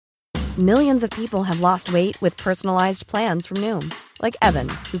Millions of people have lost weight with personalized plans from Noom. Like Evan,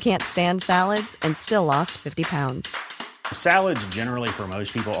 who can't stand salads and still lost 50 pounds. Salads generally for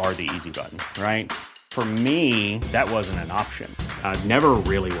most people are the easy button, right? For me, that wasn't an option. I never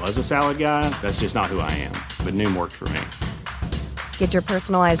really was a salad guy. That's just not who I am. But Noom worked for me. Get your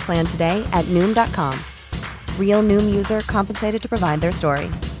personalized plan today at Noom.com. Real Noom user compensated to provide their story.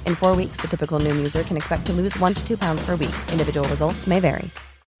 In 4 weeks, the typical Noom user can expect to lose 1 to 2 pounds per week. Individual results may vary.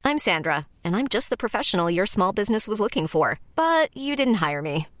 I'm Sandra, and I'm just the professional your small business was looking for. But you didn't hire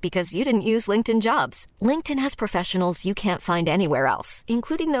me because you didn't use LinkedIn Jobs. LinkedIn has professionals you can't find anywhere else,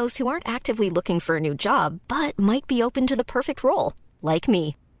 including those who aren't actively looking for a new job, but might be open to the perfect role, like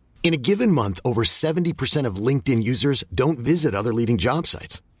me. In a given month, over 70% of LinkedIn users don't visit other leading job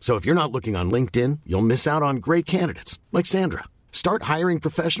sites. So if you're not looking on LinkedIn, you'll miss out on great candidates like Sandra. Start hiring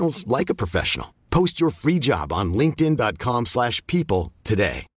professionals like a professional. Post your free job on linkedin.com/people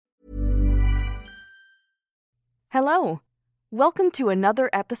today. Hello. Welcome to another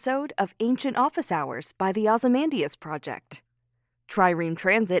episode of Ancient Office Hours by the Ozymandias Project. Trireme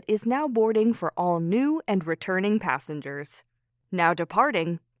Transit is now boarding for all new and returning passengers. Now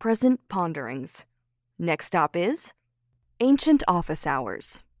departing, present ponderings. Next stop is Ancient Office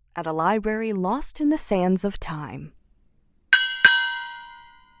Hours at a library lost in the sands of time.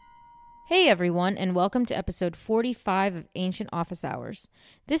 Hey everyone, and welcome to episode 45 of Ancient Office Hours.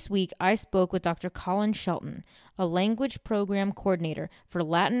 This week, I spoke with Dr. Colin Shelton, a language program coordinator for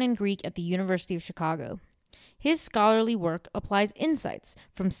Latin and Greek at the University of Chicago. His scholarly work applies insights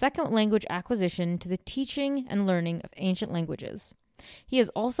from second language acquisition to the teaching and learning of ancient languages. He has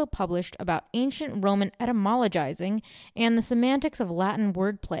also published about ancient Roman etymologizing and the semantics of Latin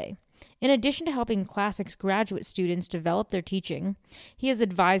wordplay. In addition to helping classics graduate students develop their teaching, he has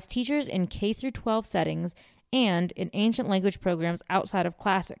advised teachers in K-12 settings and in ancient language programs outside of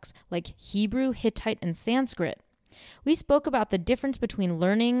classics, like Hebrew, Hittite, and Sanskrit. We spoke about the difference between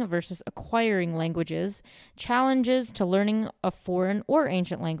learning versus acquiring languages, challenges to learning a foreign or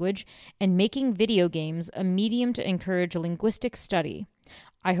ancient language, and making video games a medium to encourage linguistic study.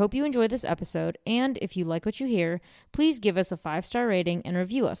 I hope you enjoy this episode, and if you like what you hear, please give us a 5-star rating and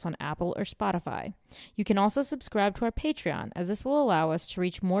review us on Apple or Spotify. You can also subscribe to our Patreon, as this will allow us to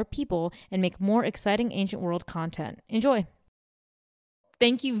reach more people and make more exciting ancient world content. Enjoy!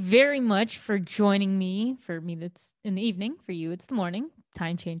 Thank you very much for joining me. For me, that's in the evening. For you, it's the morning.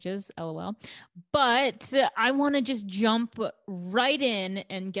 Time changes, LOL. But I want to just jump right in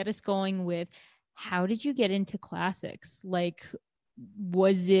and get us going with, how did you get into classics? Like,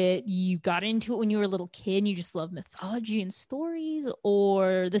 was it you got into it when you were a little kid and you just love mythology and stories,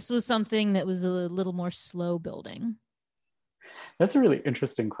 or this was something that was a little more slow building? That's a really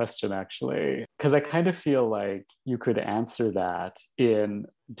interesting question, actually, because I kind of feel like you could answer that in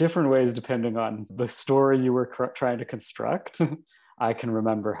different ways depending on the story you were trying to construct. I can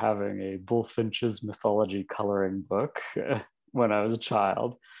remember having a Bullfinch's mythology coloring book when I was a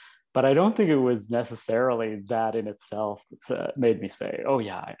child. But I don't think it was necessarily that in itself that made me say, oh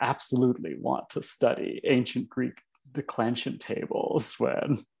yeah, I absolutely want to study ancient Greek declension tables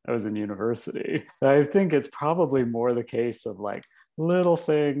when I was in university. I think it's probably more the case of like little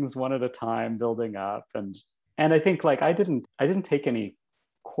things one at a time building up. And I think like I didn't take any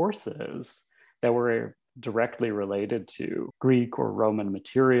courses that were directly related to Greek or Roman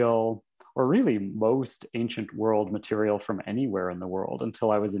material, or really most ancient world material from anywhere in the world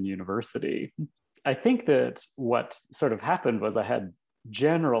until I was in university. I think that what sort of happened was I had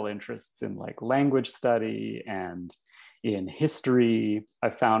general interests in like language study and in history. I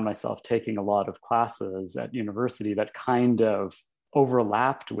found myself taking a lot of classes at university that kind of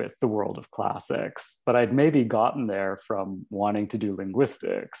overlapped with the world of classics, but I'd maybe gotten there from wanting to do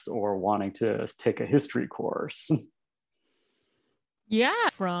linguistics or wanting to take a history course. Yeah,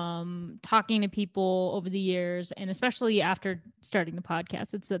 from talking to people over the years, and especially after starting the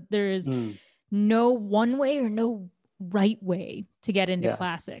podcast, it's that there is no one way or no right way to get into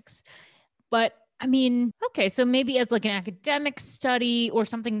classics. But I mean, okay, so maybe as like an academic study or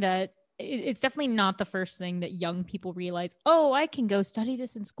something that it's definitely not the first thing that young people realize, oh, I can go study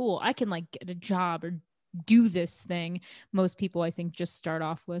this in school. I can like get a job or do this thing. Most people, I think, just start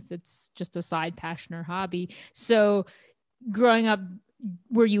off with it's just a side passion or hobby. So growing up,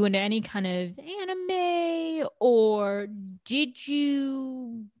 were you into any kind of anime, or did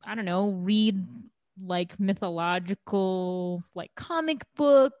you, I don't know, read like mythological like comic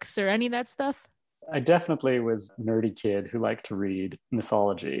books or any of that stuff? I definitely was a nerdy kid who liked to read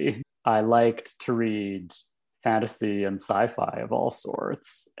mythology. I liked to read fantasy and sci-fi of all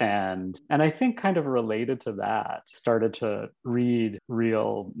sorts. And I think kind of related to that, started to read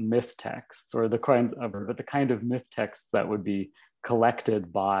real myth texts, or the kind of myth texts that would be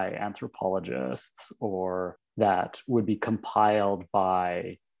collected by anthropologists, or that would be compiled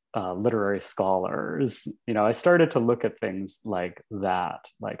by literary scholars. I started to look at things like that.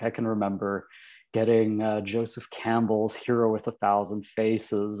 Like, I can remember getting Joseph Campbell's Hero with a Thousand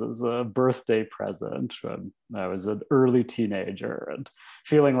Faces as a birthday present when I was an early teenager, and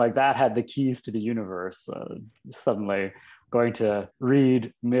feeling like that had the keys to the universe. Suddenly going to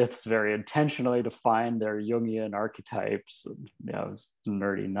read myths very intentionally to find their Jungian archetypes. And, it was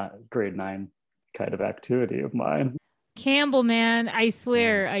nerdy, grade 9 kind of activity of mine. Campbell, man, I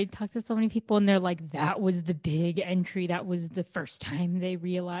swear, I talked to so many people and they're like, that was the big entry. That was the first time they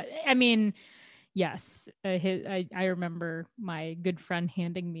realized. I mean, yes, I remember my good friend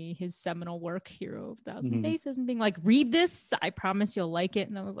handing me his seminal work, Hero of a Thousand Faces, and being like, read this. I promise you'll like it.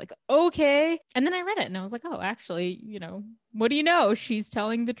 And I was like, okay. And then I read it and I was like, oh, actually, what do you know? She's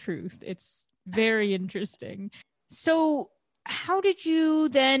telling the truth. It's very interesting. So how did you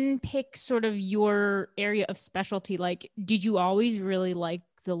then pick sort of your area of specialty? Like, did you always really like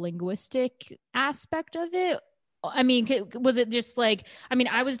the linguistic aspect of it? I mean, was it just like,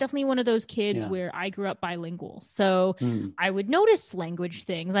 I was definitely one of those kids where I grew up bilingual. So I would notice language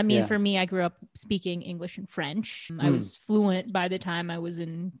things. For me, I grew up speaking English and French. I was fluent by the time I was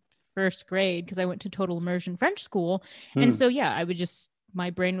in first grade because I went to total immersion French school. And so, my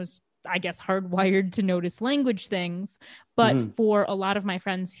brain was, I guess, hardwired to notice language things. But for a lot of my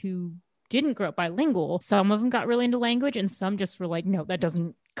friends who didn't grow up bilingual, some of them got really into language and some just were like, no, that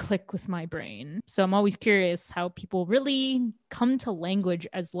doesn't click with my brain. So I'm always curious how people really come to language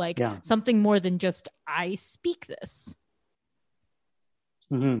as something more than just, I speak this.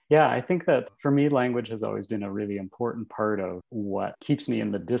 Yeah, I think that for me, language has always been a really important part of what keeps me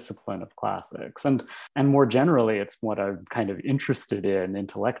in the discipline of classics. And more generally, it's what I'm kind of interested in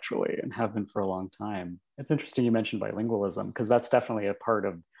intellectually and have been for a long time. It's interesting you mentioned bilingualism, because that's definitely a part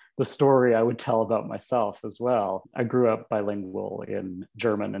of the story I would tell about myself as well. I grew up bilingual in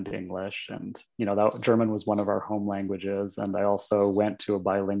German and English, and that German was one of our home languages. And I also went to a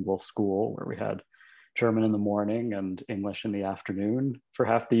bilingual school where we had German in the morning and English in the afternoon for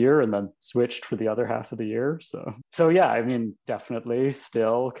half the year, and then switched for the other half of the year. So yeah, definitely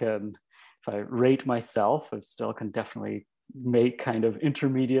still can, if I rate myself, I still can definitely make kind of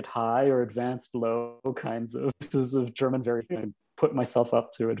intermediate high or advanced low kinds of uses of German, very put myself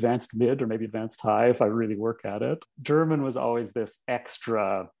up to advanced mid or maybe advanced high if I really work at it. German was always this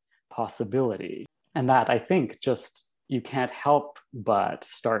extra possibility. And that, I think, just you can't help but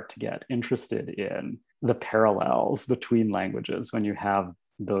start to get interested in the parallels between languages when you have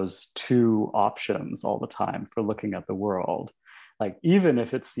those two options all the time for looking at the world. Like, even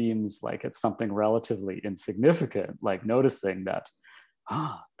if it seems like it's something relatively insignificant, like noticing that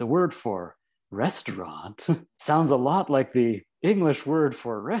the word for restaurant sounds a lot like the English word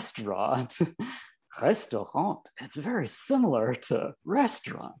for restaurant. Restaurant. It's very similar to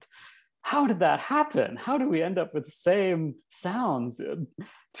restaurant. How did that happen? How do we end up with the same sounds in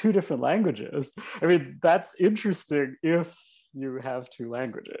two different languages? That's interesting if you have two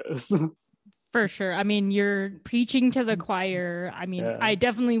languages. For sure. You're preaching to the choir. I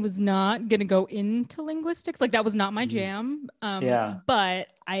definitely was not going to go into linguistics. Like, that was not my jam. But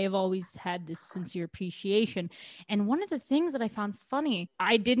I have always had this sincere appreciation. And one of the things that I found funny,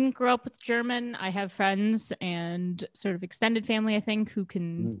 I didn't grow up with German. I have friends and sort of extended family, I think, who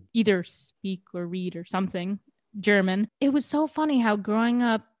can either speak or read or something German. It was so funny how growing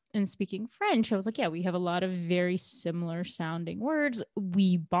up and speaking French, I was like, yeah, we have a lot of very similar sounding words.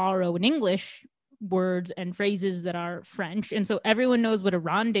 We borrow in English words and phrases that are French. And so everyone knows what a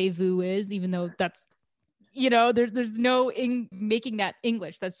rendezvous is, even though that's, there's no making that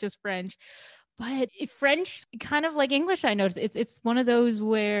English. That's just French. But French, kind of like English, I noticed, it's one of those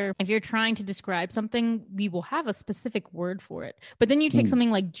where if you're trying to describe something, we will have a specific word for it. But then you take something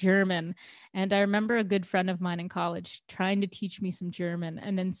like German. And I remember a good friend of mine in college trying to teach me some German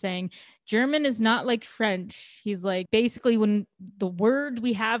and then saying, German is not like French. He's like, basically, when the word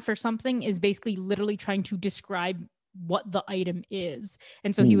we have for something is basically literally trying to describe what the item is.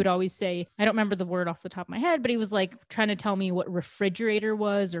 And so he would always say, I don't remember the word off the top of my head, but he was like trying to tell me what refrigerator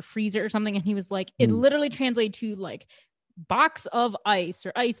was or freezer or something. And he was like, it literally translates to like box of ice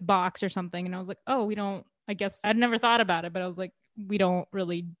or ice box or something. And I was like, oh, we don't, I guess I'd never thought about it, but I was like, we don't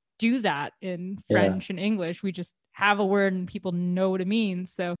really do that in French and English. We just have a word and people know what it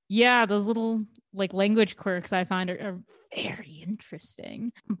means. So yeah, those little like language quirks I find are very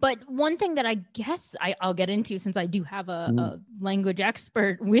interesting. But one thing that I guess I'll get into, since I do have a language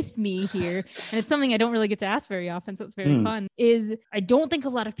expert with me here, and it's something I don't really get to ask very often, so it's very fun, is I don't think a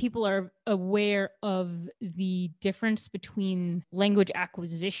lot of people are aware of the difference between language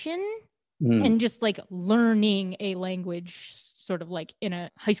acquisition and just like learning a language sort of like in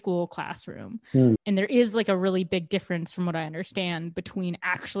a high school classroom. And there is like a really big difference, from what I understand, between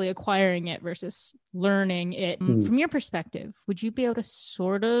actually acquiring it versus learning it. From your perspective, would you be able to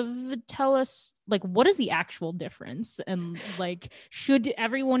sort of tell us like what is the actual difference? And like, should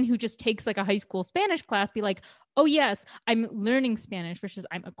everyone who just takes like a high school Spanish class be like, oh yes, I'm learning Spanish versus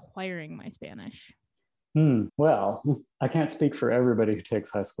I'm acquiring my Spanish? Well, I can't speak for everybody who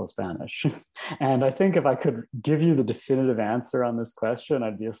takes high school Spanish. And I think if I could give you the definitive answer on this question,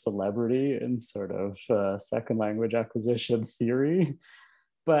 I'd be a celebrity in sort of second language acquisition theory.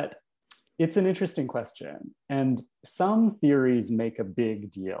 But it's an interesting question. And some theories make a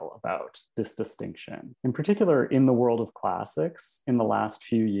big deal about this distinction. In particular, in the world of classics, in the last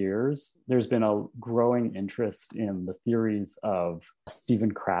few years, there's been a growing interest in the theories of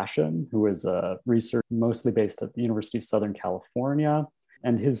Stephen Krashen, who is a researcher mostly based at the University of Southern California.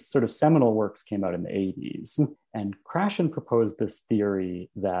 And his sort of seminal works came out in the 80s. And Krashen proposed this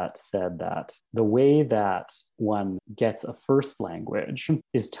theory that said that the way that one gets a first language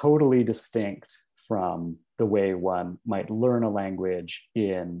is totally distinct from the way one might learn a language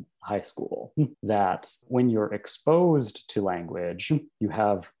in high school. That when you're exposed to language, you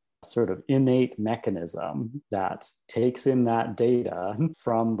have a sort of innate mechanism that takes in that data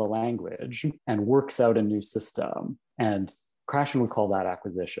from the language and works out a new system. And Krashen would call that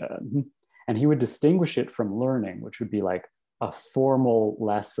acquisition. And he would distinguish it from learning, which would be like a formal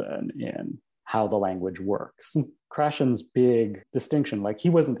lesson in how the language works. Krashen's big distinction, like he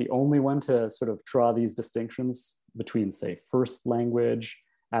wasn't the only one to sort of draw these distinctions between, say, first language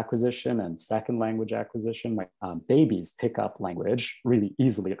acquisition and second language acquisition. Like babies pick up language really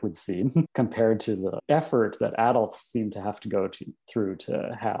easily, it would seem, compared to the effort that adults seem to have to go through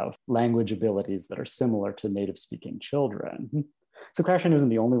to have language abilities that are similar to native speaking children. So Krashen isn't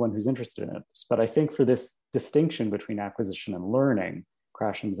the only one who's interested in it, but I think for this distinction between acquisition and learning,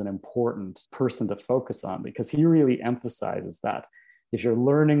 Krashen is an important person to focus on, because he really emphasizes that if you're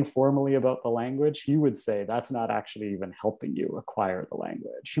learning formally about the language, he would say that's not actually even helping you acquire the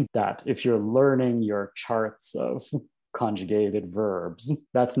language. That if you're learning your charts of conjugated verbs,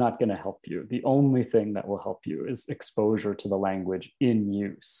 that's not going to help you. The only thing that will help you is exposure to the language in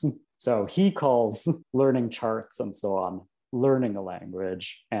use. So he calls learning charts and so on learning a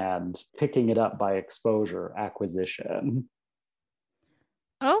language, and picking it up by exposure acquisition.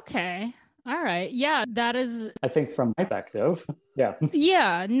 Okay. All right. Yeah, that is, I think, from my perspective. Yeah.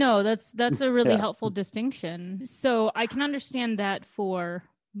 Yeah, no, that's a really helpful distinction. So I can understand that for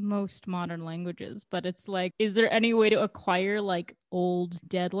most modern languages, but it's like, is there any way to acquire like old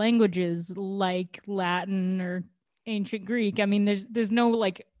dead languages like Latin or ancient Greek? I mean, there's no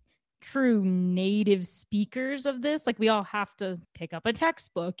like true native speakers of this. Like we all have to pick up a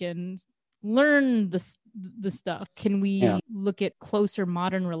textbook and learn the stuff. Can we look at closer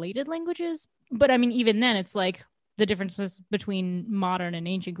modern related languages? But I mean, even then it's like the differences between modern and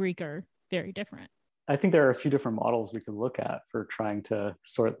ancient Greek are very different. I think there are a few different models we could look at for trying to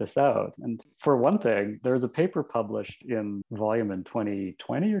sort this out. And for one thing, there's a paper published in volume in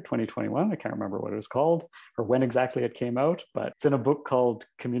 2020 or 2021. I can't remember what it was called or when exactly it came out, but it's in a book called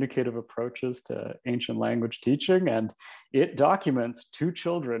Communicative Approaches to Ancient Language Teaching. And it documents 2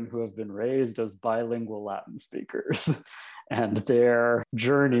 children who have been raised as bilingual Latin speakers and their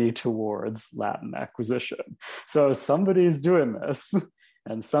journey towards Latin acquisition. So somebody's doing this.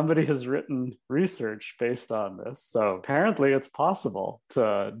 And somebody has written research based on this. So apparently it's possible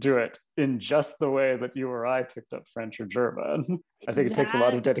to do it in just the way that you or I picked up French or German. I think it takes a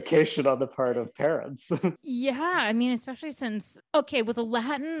lot of dedication on the part of parents. Yeah, I mean, especially since, okay, with a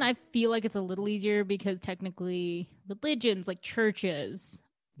Latin, I feel like it's a little easier because technically religions like churches,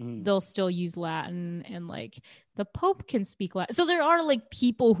 they'll still use Latin, and like the Pope can speak Latin. So there are like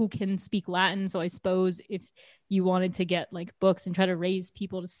people who can speak Latin. So I suppose if you wanted to get like books and try to raise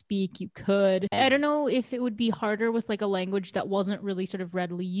people to speak, you could. I don't know if it would be harder with like a language that wasn't really sort of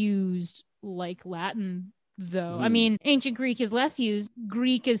readily used like Latin, though. I mean, ancient Greek is less used.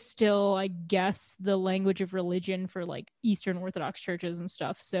 Greek is still, I guess, the language of religion for like Eastern Orthodox churches and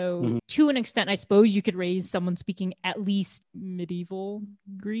stuff. So to an extent, I suppose you could raise someone speaking at least medieval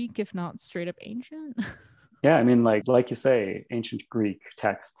Greek, if not straight up ancient. Yeah, I mean, like you say, ancient Greek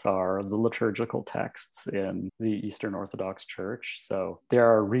texts are the liturgical texts in the Eastern Orthodox Church. So there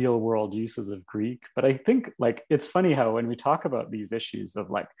are real world uses of Greek. But I think like it's funny how when we talk about these issues of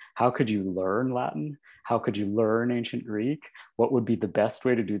like how could you learn Latin? How could you learn ancient Greek? What would be the best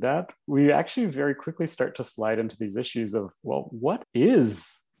way to do that? We actually very quickly start to slide into these issues of, well, what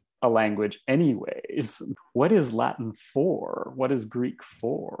is a language anyways? What is Latin for? What is Greek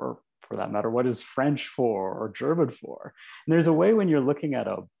for that matter? What is French for or German for? And there's a way when you're looking at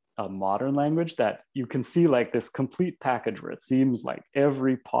a modern language that you can see like this complete package where it seems like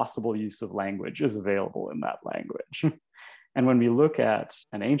every possible use of language is available in that language. And when we look at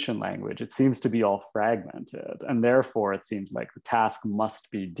an ancient language, it seems to be all fragmented. And therefore, it seems like the task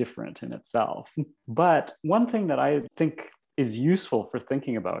must be different in itself. But one thing that I think is useful for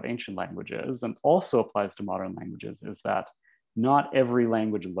thinking about ancient languages and also applies to modern languages is that not every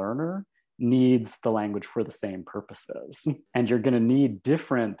language learner needs the language for the same purposes. And you're going to need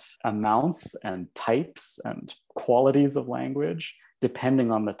different amounts and types and qualities of language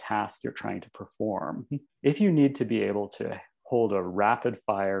depending on the task you're trying to perform. If you need to be able to hold a rapid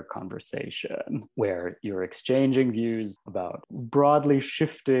fire conversation where you're exchanging views about broadly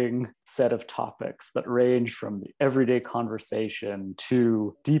shifting set of topics that range from the everyday conversation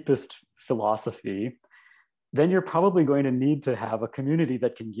to deepest philosophy, then you're probably going to need to have a community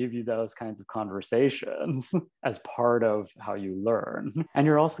that can give you those kinds of conversations as part of how you learn. And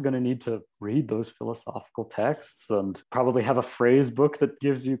you're also going to need to read those philosophical texts and probably have a phrase book that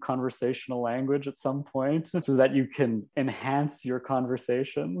gives you conversational language at some point so that you can enhance your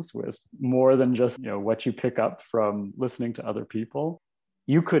conversations with more than just, what you pick up from listening to other people.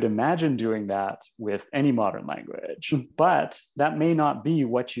 You could imagine doing that with any modern language, but that may not be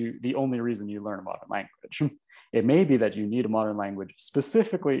the only reason you learn a modern language. It may be that you need a modern language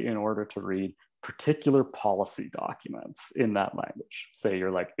specifically in order to read particular policy documents in that language. Say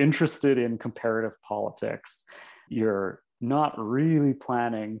you're like interested in comparative politics, you're not really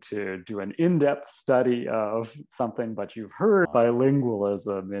planning to do an in-depth study of something, but you've heard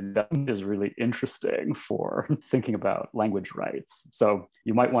bilingualism is really interesting for thinking about language rights. So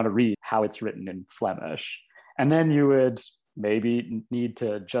you might want to read how it's written in Flemish. And then you would maybe need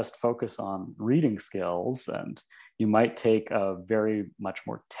to just focus on reading skills, and you might take a very much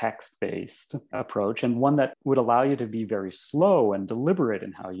more text-based approach, and one that would allow you to be very slow and deliberate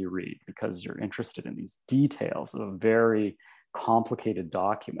in how you read because you're interested in these details of a very complicated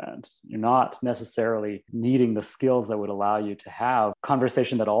document. You're not necessarily needing the skills that would allow you to have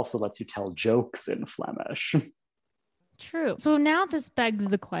conversation that also lets you tell jokes in Flemish. True. So now this begs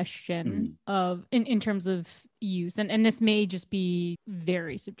the question of, in terms of use, and this may just be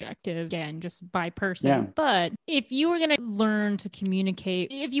very subjective, again, just by person, but if you were going to learn to communicate,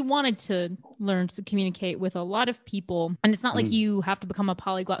 if you wanted to learn to communicate with a lot of people, and it's not like you have to become a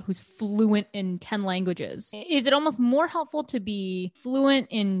polyglot who's fluent in 10 languages, is it almost more helpful to be fluent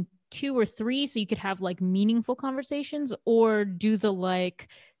in 2 or 3 so you could have like meaningful conversations, or do the like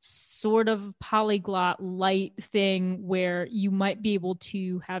sort of polyglot light thing where you might be able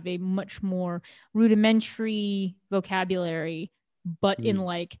to have a much more rudimentary vocabulary, but in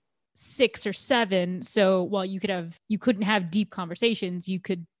like 6 or 7. So while you couldn't have deep conversations, you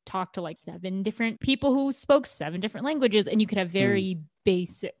could talk to like 7 different people who spoke 7 different languages, and you could have very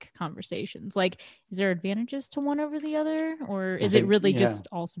basic conversations. Like, is there advantages to one over the other, or is it really just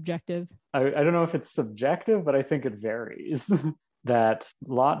all subjective? I don't know if it's subjective, but I think it varies. That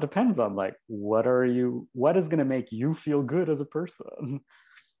a lot depends on like, what is going to make you feel good as a person?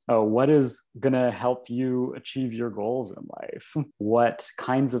 What is going to help you achieve your goals in life? What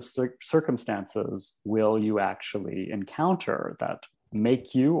kinds of circumstances will you actually encounter that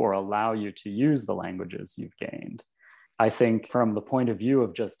make you or allow you to use the languages you've gained? I think from the point of view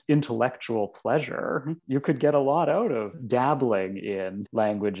of just intellectual pleasure, you could get a lot out of dabbling in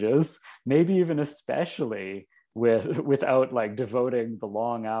languages, maybe even especially without like devoting the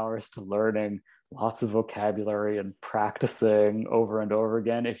long hours to learning lots of vocabulary and practicing over and over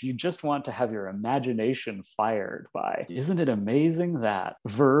again. If you just want to have your imagination fired by, isn't it amazing that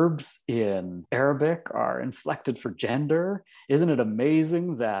verbs in Arabic are inflected for gender? Isn't it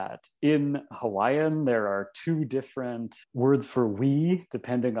amazing that in Hawaiian there are 2 different words for we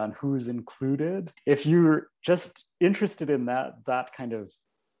depending on who's included? If you're just interested in that kind of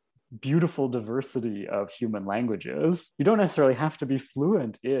beautiful diversity of human languages, you don't necessarily have to be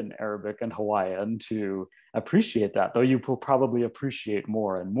fluent in Arabic and Hawaiian to appreciate that, though you will probably appreciate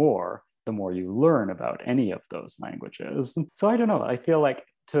more and more the more you learn about any of those languages. So I don't know, I feel like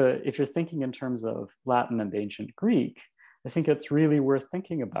if you're thinking in terms of Latin and ancient Greek, I think it's really worth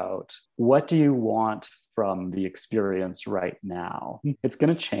thinking about, what do you want from the experience right now. It's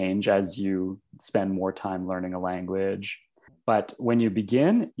going to change as you spend more time learning a language. But when you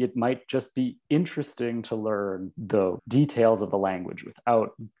begin, it might just be interesting to learn the details of the language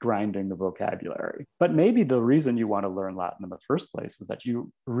without grinding the vocabulary. But maybe the reason you want to learn Latin in the first place is that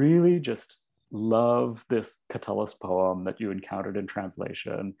you really just love this Catullus poem that you encountered in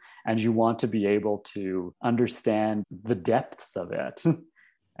translation, and you want to be able to understand the depths of it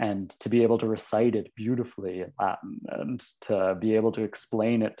and to be able to recite it beautifully in Latin and to be able to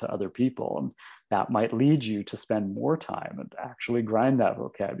explain it to other people. And that might lead you to spend more time and actually grind that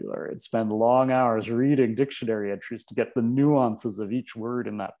vocabulary and spend long hours reading dictionary entries to get the nuances of each word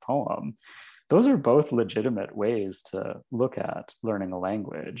in that poem. Those are both legitimate ways to look at learning a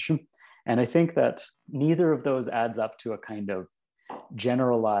language. And I think that neither of those adds up to a kind of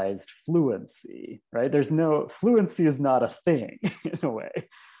generalized fluency, right? Fluency is not a thing in a way.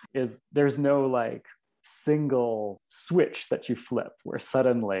 There's no like single switch that you flip where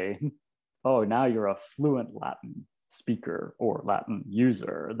suddenly, oh, now you're a fluent Latin speaker or Latin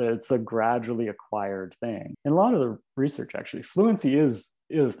user. It's a gradually acquired thing. In a lot of the research, actually, fluency is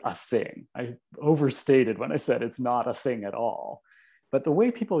a thing. I overstated when I said it's not a thing at all. But the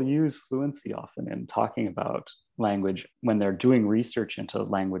way people use fluency often in talking about language when they're doing research into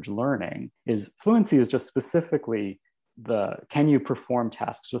language learning is fluency is just specifically can you perform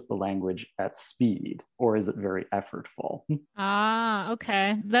tasks with the language at speed, or is it very effortful?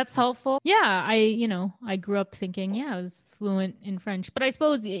 Okay. That's helpful. Yeah. I grew up thinking, I was fluent in French, but I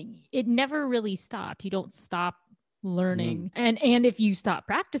suppose it never really stopped. You don't stop learning. And if you stop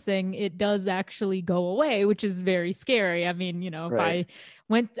practicing, it does actually go away, which is very scary. I mean,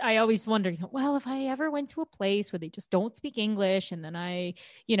 if I always wonder, well, if I ever went to a place where they just don't speak English and then I,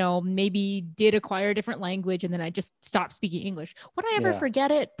 maybe did acquire a different language and then I just stopped speaking English, would I ever forget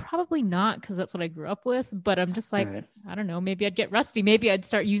it? Probably not, because that's what I grew up with. But I'm just like, I don't know, maybe I'd get rusty. Maybe I'd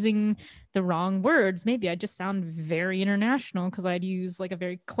start using the wrong words. Maybe I'd just sound very international because I'd use like a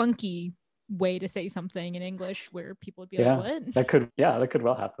very clunky way to say something in English where people would be like, what? That could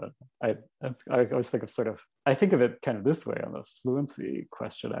well happen. I always think I think of it kind of this way on the fluency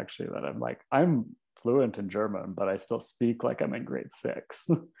question, actually, that I'm fluent in German, but I still speak like I'm in grade 6.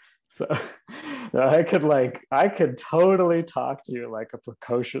 So I could totally talk to you like a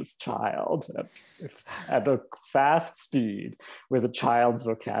precocious child at a fast speed with a child's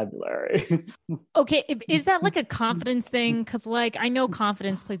vocabulary. Okay. Is that like a confidence thing? Because I know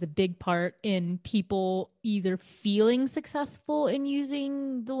confidence plays a big part in people either feeling successful in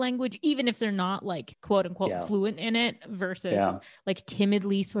using the language, even if they're not like quote unquote fluent in it, versus like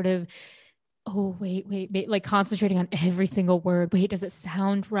timidly sort of, oh, wait, like concentrating on every single word. Wait, does it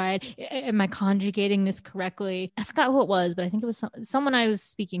sound right? Am I conjugating this correctly? I forgot who it was, but I think it was someone I was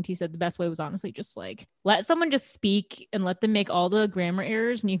speaking to said the best way was honestly just like, let someone just speak and let them make all the grammar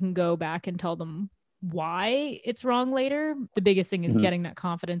errors and you can go back and tell them why it's wrong later. The biggest thing is getting that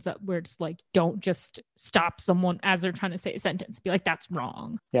confidence up where it's like, don't just stop someone as they're trying to say a sentence. Be like, that's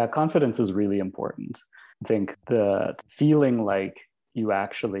wrong. Yeah, confidence is really important. I think that feeling like you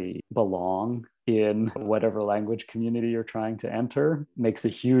actually belong in whatever language community you're trying to enter makes a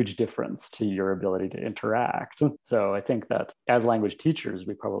huge difference to your ability to interact. So I think that as language teachers,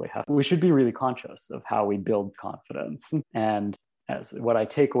 we should be really conscious of how we build confidence. And as what I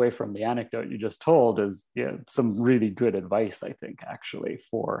take away from the anecdote you just told is some really good advice, I think, actually,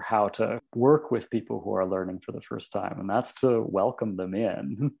 for how to work with people who are learning for the first time. And that's to welcome them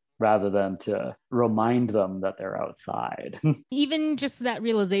in, rather than to remind them that they're outside. Even just that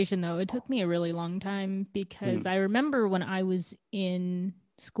realization, though, it took me a really long time, because I remember when I was in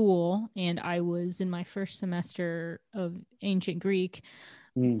school and I was in my first semester of ancient Greek,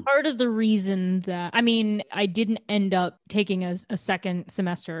 part of the reason that, I didn't end up taking a second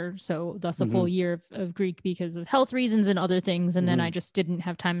semester, so thus a full year of Greek, because of health reasons and other things. And then I just didn't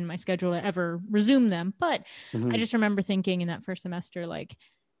have time in my schedule to ever resume them. But I just remember thinking in that first semester, like,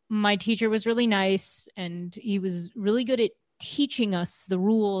 my teacher was really nice and he was really good at teaching us the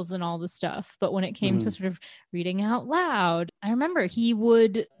rules and all the stuff. But when it came to sort of reading out loud, I remember we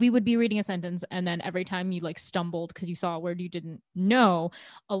would be reading a sentence, and then every time you like stumbled because you saw a word you didn't know,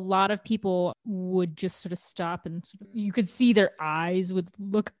 a lot of people would just sort of stop and you could see their eyes would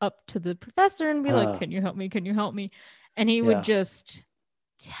look up to the professor and be like, can you help me? Can you help me? And he would just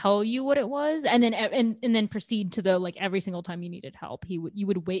tell you what it was, and then proceed to the, like, every single time you needed help, you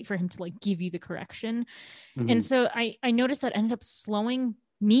would wait for him to like give you the correction. And so I noticed that ended up slowing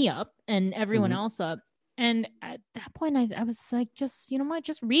me up and everyone else up. And at that point, I was like, just, you know what,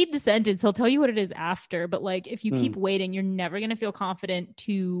 just read the sentence. He'll tell you what it is after. But like, if you keep waiting, you're never going to feel confident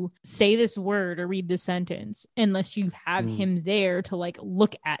to say this word or read this sentence unless you have him there to like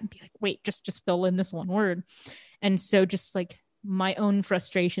look at and be like, wait, just fill in this one word. And so just like my own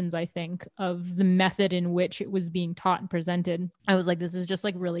frustrations, I think, of the method in which it was being taught and presented, I was like, this is just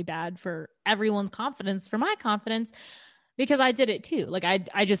like really bad for everyone's confidence, for my confidence. Because I did it too. Like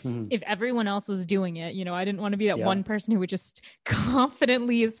I just, if everyone else was doing it, you know, I didn't want to be that one person who would just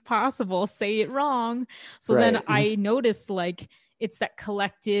confidently as possible say it wrong. So then I noticed like, it's that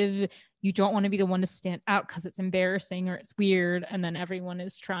collective, you don't want to be the one to stand out because it's embarrassing or it's weird. And then everyone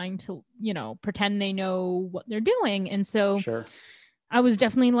is trying to, you know, pretend they know what they're doing. And so I was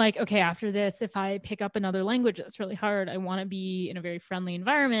definitely like, okay, after this, if I pick up another language that's really hard, I want to be in a very friendly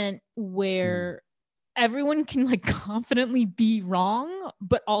environment where everyone can like confidently be wrong,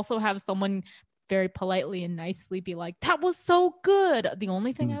 but also have someone very politely and nicely be like, that was so good. The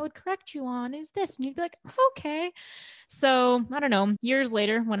only thing I would correct you on is this. And you'd be like, okay. So I don't know, years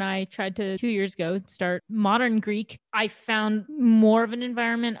later, when I tried to 2 years ago start modern Greek, I found more of an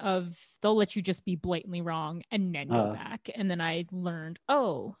environment of they'll let you just be blatantly wrong and then go back. And then I learned,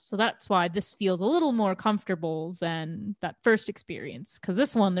 oh, so that's why this feels a little more comfortable than that first experience. Because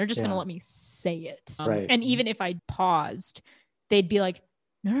this one, they're just going to let me say it. And even if I paused, they'd be like,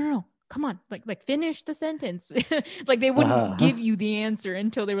 no, come on, like finish the sentence. Like they wouldn't give you the answer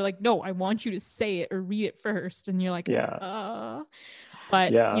until they were like, no, I want you to say it or read it first. And you're like,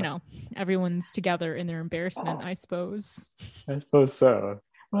 but you know, everyone's together in their embarrassment, I suppose. I suppose so.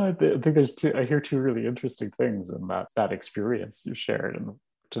 Well, I think I hear two really interesting things in that experience you shared. And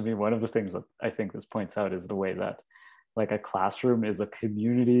to me, one of the things that I think this points out is the way that like a classroom is a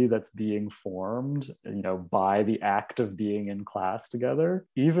community that's being formed, you know, by the act of being in class together,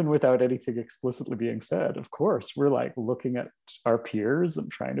 even without anything explicitly being said. Of course, we're like looking at our peers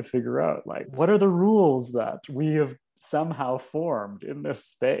and trying to figure out like, what are the rules that we have somehow formed in this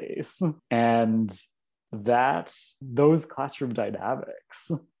space? And that those classroom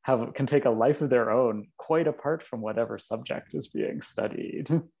dynamics can take a life of their own, quite apart from whatever subject is being studied.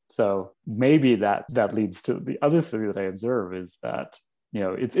 So maybe that leads to the other thing that I observe is that, you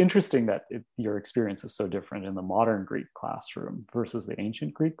know, it's interesting that your experience is so different in the modern Greek classroom versus the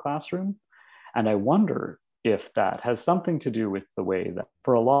ancient Greek classroom. And I wonder if that has something to do with the way that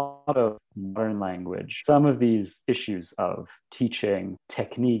for a lot of modern language, some of these issues of teaching,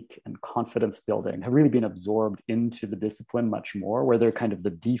 technique, and confidence building have really been absorbed into the discipline much more, where they're kind of the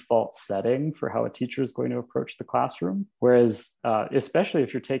default setting for how a teacher is going to approach the classroom. Whereas, especially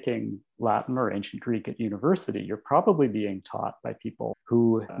if you're taking Latin or ancient Greek at university, you're probably being taught by people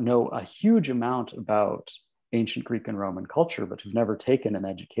who know a huge amount about ancient Greek and Roman culture, but who've never taken an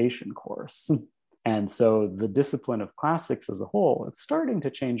education course. And so the discipline of classics as a whole, it's starting to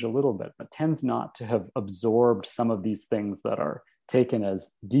change a little bit, but tends not to have absorbed some of these things that are taken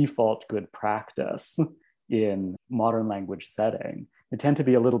as default good practice in modern language setting. They tend to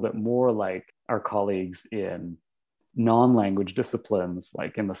be a little bit more like our colleagues in non-language disciplines,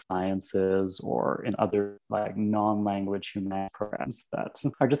 like in the sciences or in other like non-language humanities programs that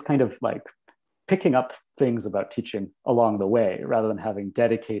are just kind of like picking up things about teaching along the way rather than having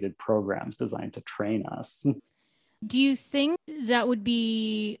dedicated programs designed to train us. Do you think that would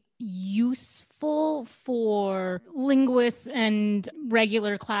be useful for linguists and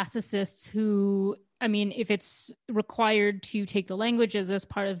regular classicists who, I mean, if it's required to take the languages as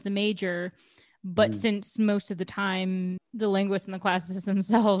part of the major, but since most of the time the linguists and the classicists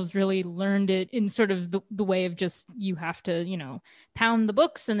themselves really learned it in sort of the way of just, you have to, you know, pound the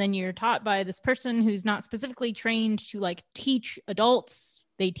books and then you're taught by this person who's not specifically trained to like teach adults.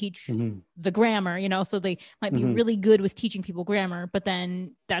 They teach the grammar, you know, so they might be really good with teaching people grammar, but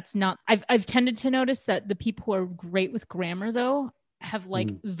then that's not, I've tended to notice that the people who are great with grammar though have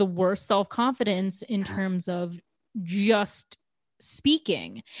like the worst self-confidence in terms of just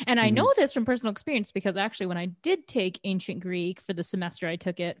speaking. And I know this from personal experience because actually when I did take ancient Greek for the semester I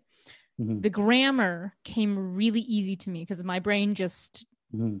took it, the grammar came really easy to me because my brain just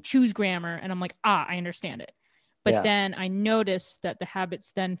choose grammar and I'm like, I understand it. But then I noticed that the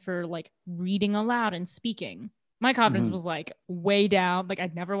habits then for like reading aloud and speaking, my confidence was like way down. Like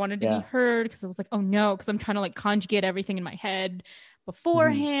I'd never wanted to be heard because I was like, oh no, because I'm trying to like conjugate everything in my head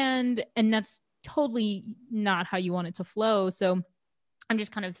beforehand. And that's totally not how you want it to flow. So I'm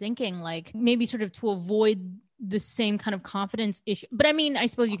just kind of thinking like maybe sort of to avoid the same kind of confidence issue. But I mean, I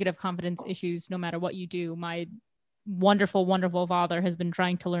suppose you could have confidence issues no matter what you do. My wonderful, wonderful father has been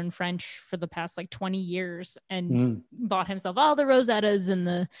trying to learn French for the past like 20 years and bought himself all the Rosettas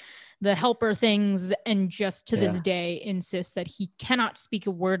and the helper things, and just to this day insists that he cannot speak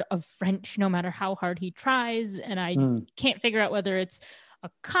a word of French no matter how hard he tries. And I can't figure out whether it's a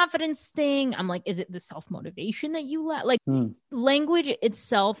confidence thing. I'm like, is it the self-motivation that you like language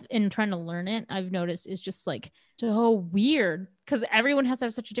itself and trying to learn it, I've noticed, is just like so weird because everyone has to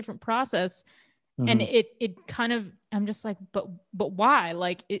have such a different process. And it kind of, I'm just like, but why?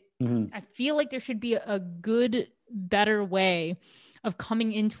 Like it, I feel like there should be a good, better way of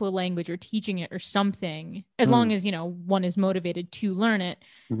coming into a language or teaching it or something, as long as, you know, one is motivated to learn it.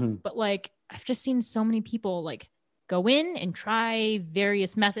 But like, I've just seen so many people like go in and try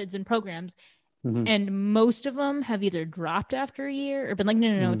various methods and programs. And most of them have either dropped after a year or been like,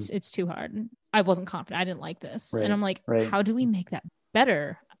 no, it's too hard. I wasn't confident. I didn't like this. And I'm like, how do we make that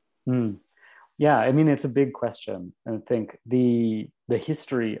better? Yeah, I mean, it's a big question. And I think the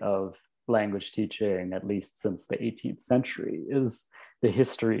history of language teaching, at least since the 18th century, is the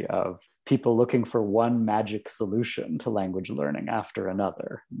history of people looking for one magic solution to language learning after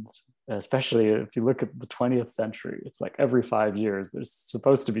another. And especially if you look at the 20th century, it's like every 5 years, there's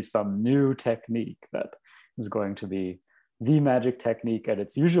supposed to be some new technique that is going to be the magic technique. And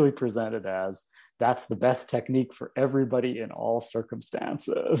it's usually presented as that's the best technique for everybody in all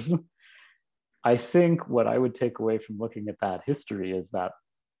circumstances. I think what I would take away from looking at that history is that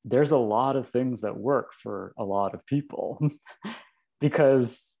there's a lot of things that work for a lot of people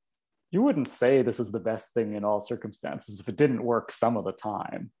because you wouldn't say this is the best thing in all circumstances if it didn't work some of the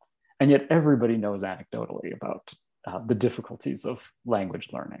time. And yet everybody knows anecdotally about the difficulties of language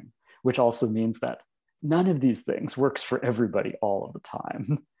learning, which also means that none of these things works for everybody all of the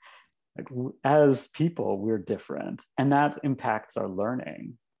time. Like, as people, we're different, and that impacts our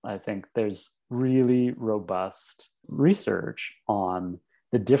learning. I think there's really robust research on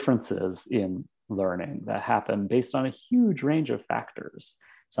the differences in learning that happen based on a huge range of factors.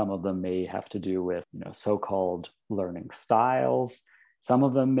 Some of them may have to do with, you know, so-called learning styles. Some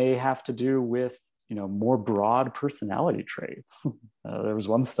of them may have to do with, you know, more broad personality traits. There was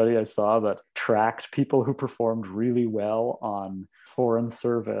one study I saw that tracked people who performed really well on foreign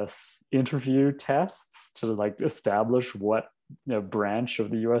service interview tests to like establish what, you know, branch of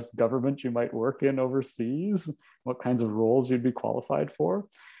the US government you might work in overseas, what kinds of roles you'd be qualified for,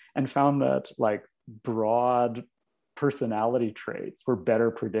 and found that like broad personality traits were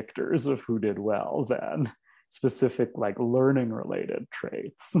better predictors of who did well than specific like learning related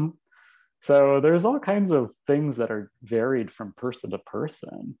traits. So there's all kinds of things that are varied from person to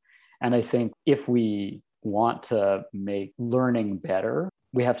person. And I think if we want to make learning better,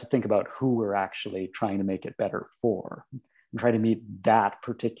 we have to think about who we're actually trying to make it better for, and try to meet that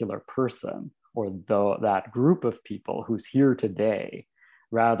particular person or that group of people who's here today,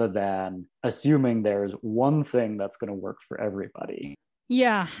 rather than assuming there's one thing that's going to work for everybody.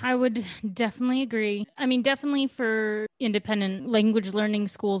 Yeah, I would definitely agree. I mean, definitely for independent language learning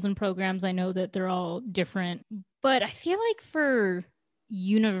schools and programs, I know that they're all different. But I feel like for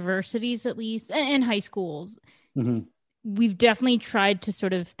universities, at least, and high schools, we've definitely tried to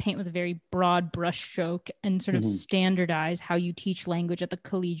sort of paint with a very broad brushstroke and sort of standardize how you teach language at the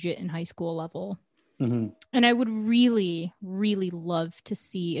collegiate and high school level. And I would really, really love to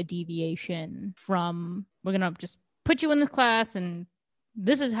see a deviation from, we're going to just put you in this class and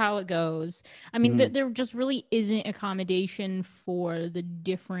this is how it goes. I mean, there just really isn't accommodation for the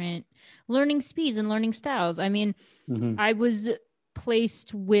different learning speeds and learning styles. I mean, I was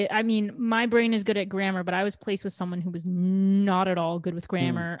placed with, I mean, my brain is good at grammar, but I was placed with someone who was not at all good with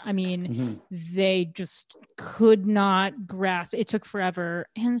grammar. I mean, they just could not grasp. It took forever.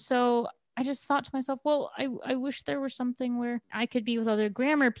 And so I just thought to myself, well, I wish there was something where I could be with other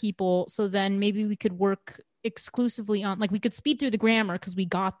grammar people. So then maybe we could work exclusively on, like, we could speed through the grammar because we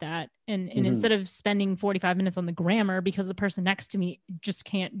got that. And instead of spending 45 minutes on the grammar because the person next to me just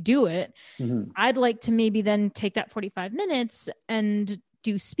can't do it, I'd like to maybe then take that 45 minutes and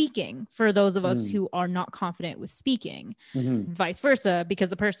do speaking for those of us who are not confident with speaking, vice versa, because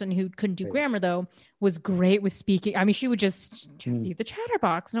the person who couldn't do grammar though was great with speaking. I mean, she would just be the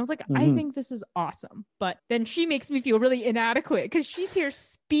chatterbox. And I was like, I think this is awesome. But then she makes me feel really inadequate because she's here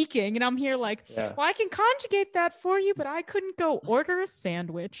speaking and I'm here like, well, I can conjugate that for you, but I couldn't go order a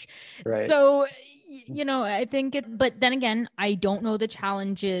sandwich. So, you know, I think but then again, I don't know the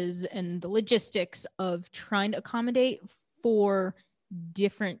challenges and the logistics of trying to accommodate for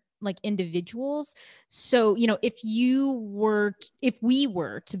different like individuals. So, you know, if we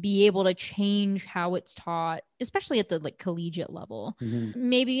were to be able to change how it's taught, especially at the like collegiate level,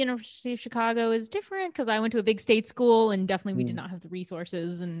 maybe University of Chicago is different because I went to a big state school and definitely we did not have the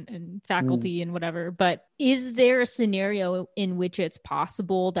resources and faculty and whatever. But is there a scenario in which it's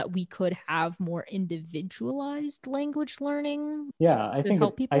possible that we could have more individualized language learning? Yeah, I think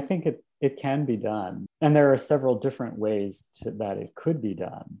help people? I think it can be done. And there are several different ways that it could be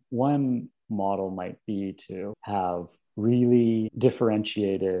done. One model might be to have really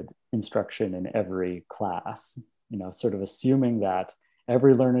differentiated instruction in every class, you know, sort of assuming that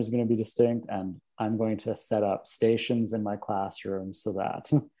every learner is going to be distinct, and I'm going to set up stations in my classroom so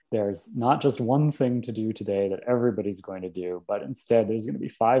that there's not just one thing to do today that everybody's going to do, but instead there's going to be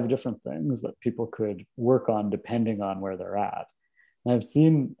 5 different things that people could work on depending on where they're at. And I've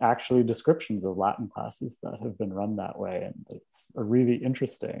seen actually descriptions of Latin classes that have been run that way, and it's a really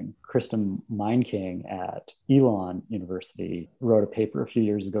interesting. Kristen Meinking at Elon University wrote a paper a few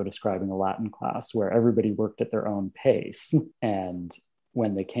years ago describing a Latin class where everybody worked at their own pace. And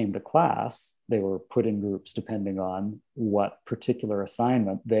when they came to class, they were put in groups depending on what particular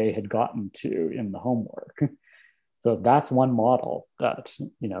assignment they had gotten to in the homework. So that's one model that,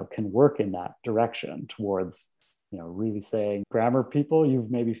 you know, can work in that direction towards, you know, really saying, grammar people,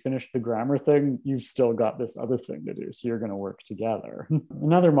 you've maybe finished the grammar thing, you've still got this other thing to do, so you're going to work together.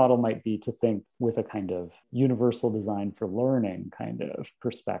 Another model might be to think with a kind of universal design for learning kind of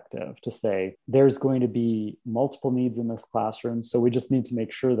perspective, to say there's going to be multiple needs in this classroom, so we just need to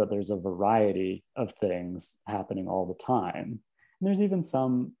make sure that there's a variety of things happening all the time. And there's even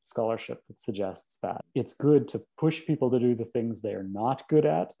some scholarship that suggests that it's good to push people to do the things they're not good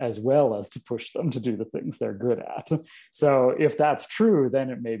at, as well as to push them to do the things they're good at. So if that's true,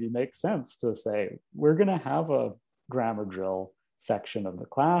 then it maybe makes sense to say, we're going to have a grammar drill section of the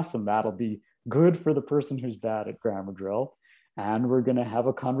class, and that'll be good for the person who's bad at grammar drill. And we're going to have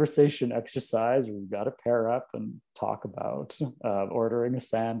a conversation exercise where we've got to pair up and talk about ordering a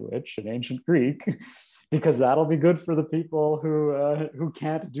sandwich in ancient Greek, because that'll be good for the people who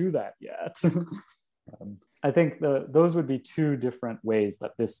can't do that yet. I think those would be 2 different ways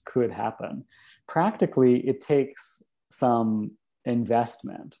that this could happen. Practically, it takes some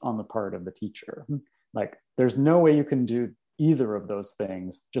investment on the part of the teacher. Like, there's no way you can do either of those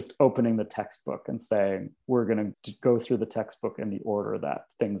things just opening the textbook and saying, we're going to go through the textbook in the order that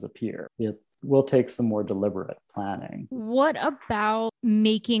things appear. It will take some more deliberate planning. What about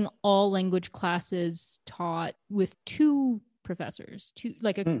making all language classes taught with 2 professors,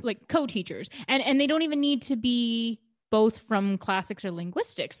 like co-teachers, and they don't even need to be both from classics or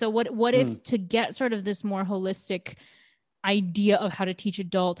linguistics? So what if, to get sort of this more holistic idea of how to teach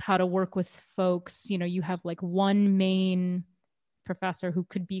adults, how to work with folks, you know, you have like one main professor who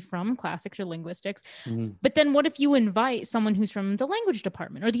could be from classics or linguistics, but then what if you invite someone who's from the language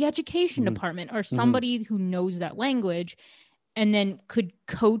department or the education department or somebody who knows that language, and then could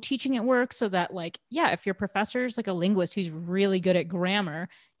co-teaching it work so that, like, yeah, if your professor is like a linguist who's really good at grammar,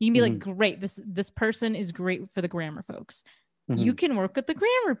 you can be like, great, this person is great for the grammar folks. You can work with the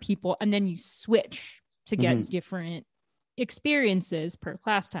grammar people, and then you switch to get different experiences per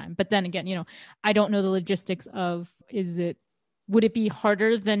class time. But then again, you know, I don't know the logistics of, would it be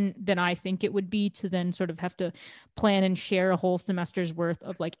harder than I think it would be to then sort of have to plan and share a whole semester's worth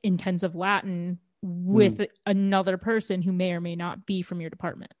of like intensive Latin with another person who may or may not be from your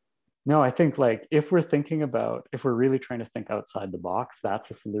department? No, I think, like, if we're really trying to think outside the box,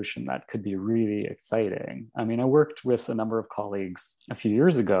 that's a solution that could be really exciting. I mean, I worked with a number of colleagues a few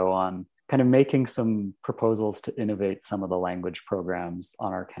years ago on kind of making some proposals to innovate some of the language programs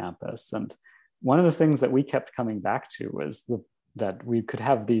on our campus. And one of the things that we kept coming back to was that we could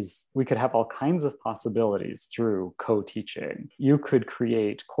have all kinds of possibilities through co-teaching. You could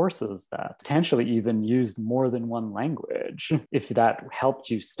create courses that potentially even used more than one language, if that helped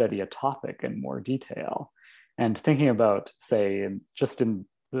you study a topic in more detail. And thinking about, say, just in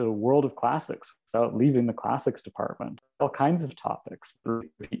the world of classics, without leaving the classics department, all kinds of topics that are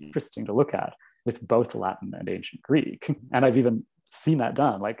really interesting to look at with both Latin and ancient Greek. And I've even seen that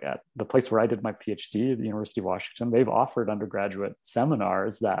done, like at the place where I did my PhD at the University of Washington. They've offered undergraduate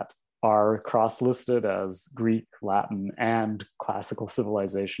seminars that are cross-listed as Greek, Latin, and classical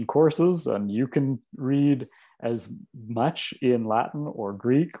civilization courses, and you can read as much in Latin or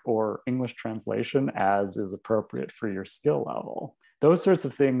Greek or English translation as is appropriate for your skill level. Those sorts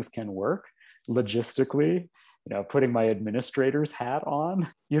of things can work logistically. You know, putting my administrator's hat on,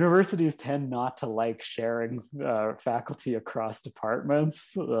 universities tend not to like sharing faculty across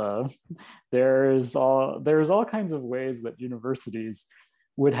departments. There's all kinds of ways that universities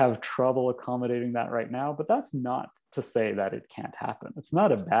would have trouble accommodating that right now, but that's not to say that it can't happen. It's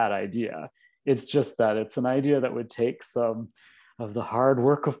not a bad idea. It's just that it's an idea that would take some of the hard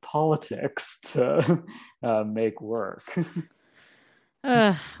work of politics to make work.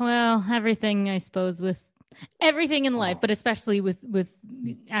 Well, everything, I suppose, with everything in life, but especially with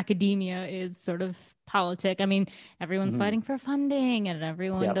academia is sort of politic. I mean, everyone's fighting for funding, and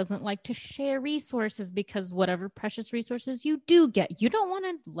everyone doesn't like to share resources, because whatever precious resources you do get, you don't want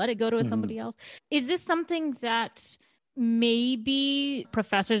to let it go to somebody else. Is this something that maybe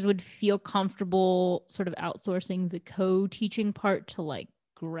professors would feel comfortable sort of outsourcing the co-teaching part to like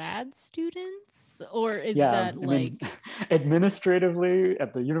grad students? Or is that administratively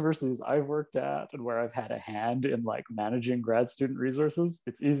at the universities I've worked at and where I've had a hand in like managing grad student resources,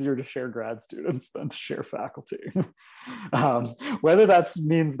 it's easier to share grad students than to share faculty. Whether that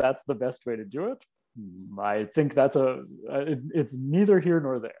means that's the best way to do it, I think it's neither here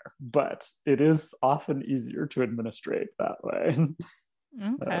nor there, but it is often easier to administrate that way.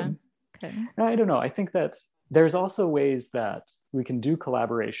 Okay. I don't know. I think that there's also ways that we can do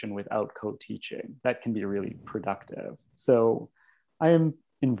collaboration without co-teaching that can be really productive. So I am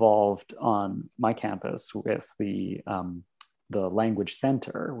involved on my campus with the Language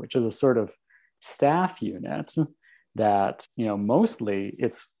Center, which is a sort of staff unit that, mostly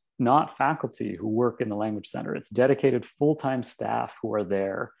it's not faculty who work in the Language Center. It's dedicated full-time staff who are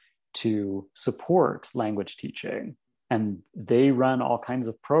there to support language teaching. And they run all kinds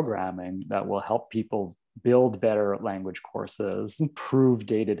of programming that will help people build better language courses, improve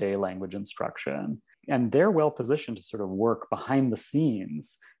day-to-day language instruction. And they're well positioned to sort of work behind the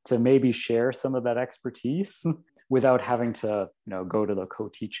scenes to maybe share some of that expertise without having to, go to the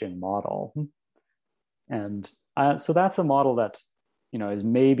co-teaching model. And so that's a model that, is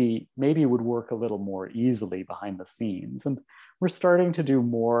maybe would work a little more easily behind the scenes. And we're starting to do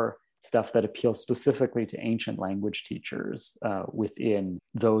more stuff that appeals specifically to ancient language teachers within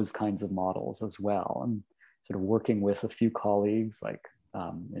those kinds of models as well. And sort of working with a few colleagues like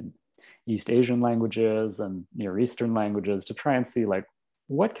in East Asian languages and Near Eastern languages to try and see like,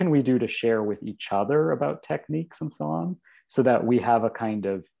 what can we do to share with each other about techniques and so on, so that we have a kind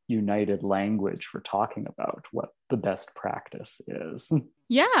of united language for talking about what the best practice is.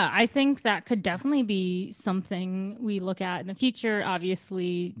 Yeah, I think that could definitely be something we look at in the future.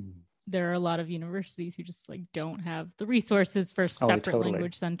 Obviously, there are a lot of universities who just like don't have the resources for separate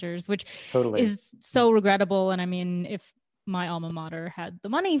language centers, which is so regrettable. And I mean, if my alma mater had the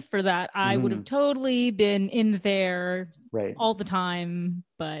money for that, I would have totally been in there all the time.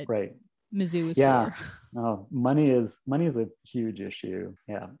 But Mizzou is poor. No, money is a huge issue.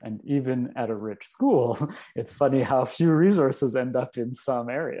 Yeah. And even at a rich school, it's funny how few resources end up in some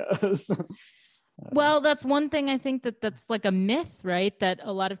areas. Well, that's one thing I think that's like a myth, right? That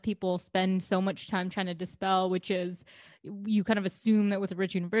a lot of people spend so much time trying to dispel, which is you kind of assume that with a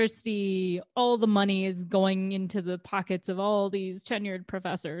rich university, all the money is going into the pockets of all these tenured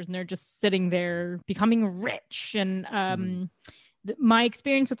professors, and they're just sitting there becoming rich. And my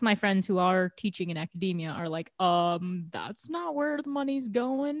experience with my friends who are teaching in academia are like, that's not where the money's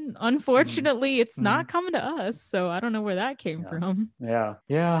going. Unfortunately, it's not coming to us. So I don't know where that came from. Yeah.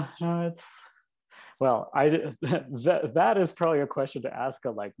 No, it's... Well, that is probably a question to ask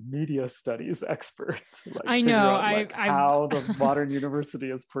a like media studies expert. Like, I know how the modern university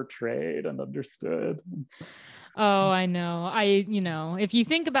is portrayed and understood. Oh, I know. If you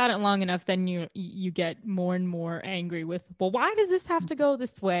think about it long enough, then you get more and more angry with, well, why does this have to go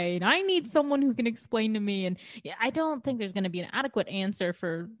this way? And I need someone who can explain to me. And I don't think there's going to be an adequate answer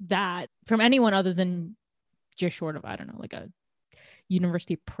for that from anyone other than just short of, I don't know, like a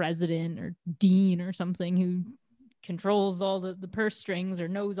university president or dean or something who controls all the purse strings or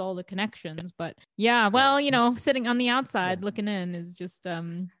knows all the connections. But yeah, well, sitting on the outside looking in is just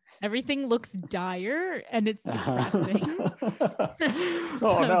everything looks dire and it's depressing.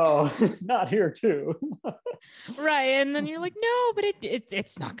 Oh no, not here too. Right. And then you're like, no, but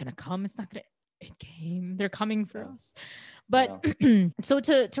it's not gonna come. It's not gonna it came. They're coming for us. But so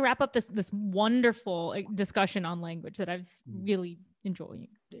to wrap up this wonderful discussion on language that I've really enjoyed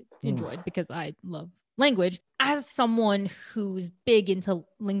because I love language, as someone who's big into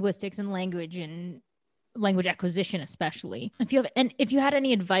linguistics and language acquisition, especially, if you had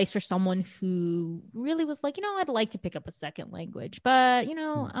any advice for someone who really was like, I'd like to pick up a second language, but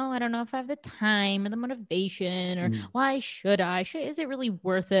I don't know if I have the time or the motivation, or why should I? Is it really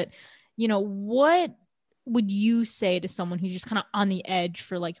worth it? What would you say to someone who's just kind of on the edge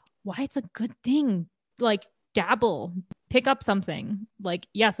for like, why it's a good thing? Like, dabble, pick up something. Like,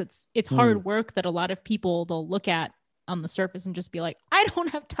 yes, it's hard work that a lot of people, they'll look at on the surface and just be like, I don't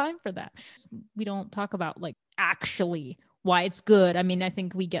have time for that. We don't talk about like actually why it's good. I mean, I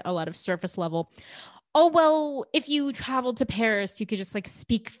think we get a lot of surface level. Oh, well, if you traveled to Paris, you could just like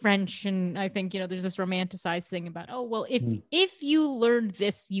speak French. And I think, there's this romanticized thing about, oh, well, if you learned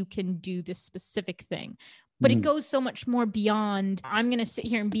this, you can do this specific thing. But it goes so much more beyond, I'm going to sit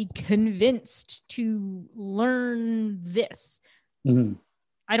here and be convinced to learn this.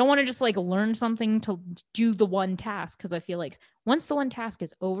 I don't want to just like learn something to do the one task, because I feel like once the one task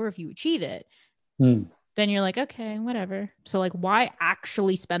is over, if you achieve it, then you're like, okay, whatever. So like, why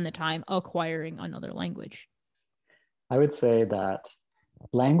actually spend the time acquiring another language? I would say that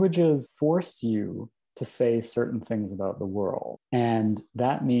languages force you to say certain things about the world. And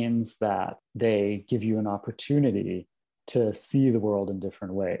that means that they give you an opportunity to see the world in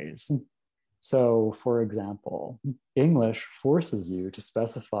different ways. So, for example, English forces you to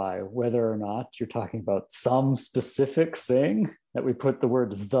specify whether or not you're talking about some specific thing that we put the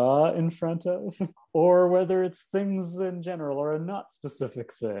word the in front of, or whether it's things in general or a not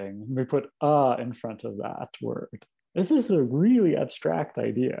specific thing. We put in front of that word. This is a really abstract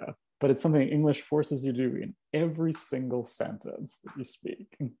idea, but it's something English forces you to do in every single sentence that you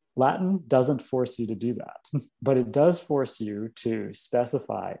speak. Latin doesn't force you to do that, but it does force you to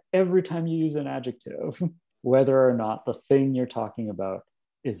specify every time you use an adjective, whether or not the thing you're talking about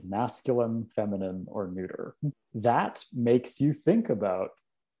is masculine, feminine, or neuter. That makes you think about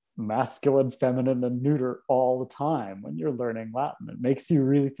masculine, feminine, and neuter all the time when you're learning Latin. It makes you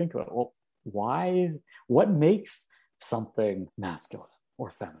really think about, well, why, what makes something masculine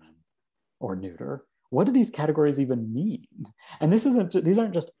or feminine or neuter? What do these categories even mean? And these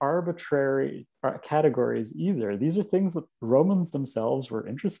aren't just arbitrary categories either. These are things that Romans themselves were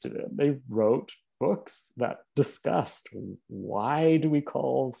interested in. They wrote books that discussed, why do we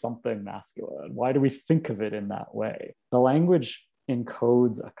call something masculine? Why do we think of it in that way? The language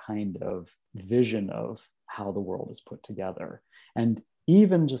encodes a kind of vision of how the world is put together. And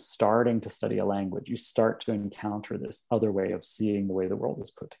even just starting to study a language, you start to encounter this other way of seeing the way the world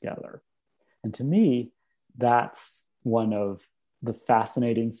is put together. And to me, that's one of the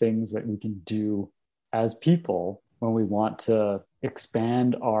fascinating things that we can do as people when we want to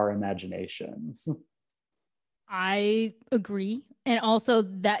expand our imaginations. I agree. And also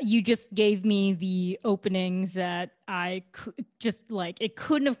that you just gave me the opening that I just like, it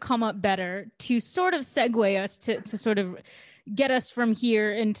couldn't have come up better to sort of segue us to sort of get us from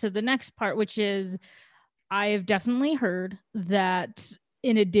here into the next part, which is I have definitely heard that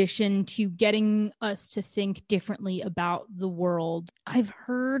in addition to getting us to think differently about the world, I've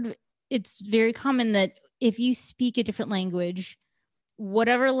heard it's very common that if you speak a different language,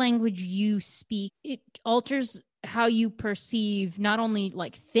 whatever language you speak, it alters how you perceive not only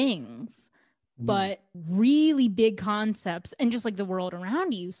like things, but really big concepts and just like the world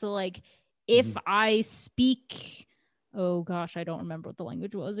around you. So like if I speak, oh gosh, I don't remember what the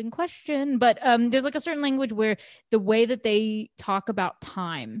language was in question, but there's like a certain language where the way that they talk about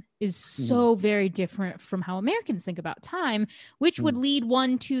time is so very different from how Americans think about time, which would lead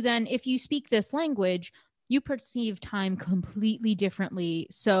one to then, if you speak this language, you perceive time completely differently.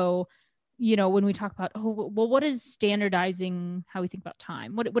 So, when we talk about, oh, well, what is standardizing how we think about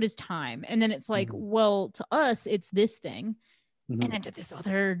time? What is time? And then it's like, well, to us, it's this thing. And then to this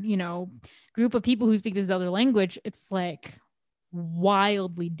other, group of people who speak this other language, it's like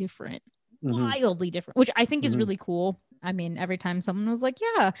wildly different, which I think is really cool. I mean, every time someone was like,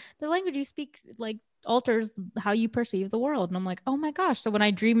 yeah, the language you speak like alters how you perceive the world. And I'm like, oh my gosh. So when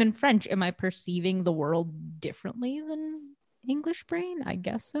I dream in French, am I perceiving the world differently than English brain? I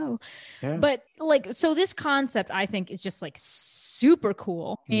guess so. Yeah. But like, so this concept I think is just like super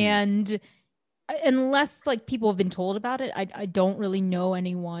cool. And unless like people have been told about it, I don't really know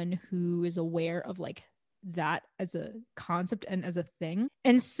anyone who is aware of like that as a concept and as a thing.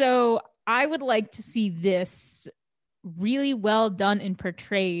 And so I would like to see this really well done and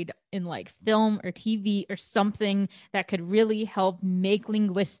portrayed in like film or TV or something that could really help make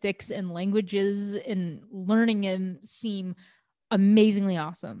linguistics and languages and learning them seem amazingly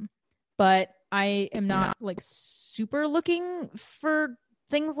awesome. But I am not like super looking for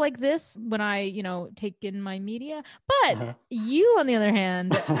things like this when I, take in my media. But you, on the other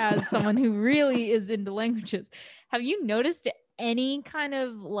hand, as someone who really is into languages, have you noticed any kind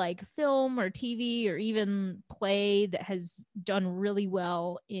of like film or TV or even play that has done really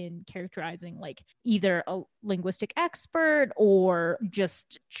well in characterizing like either a linguistic expert or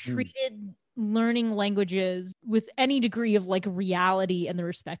just treated learning languages with any degree of like reality and the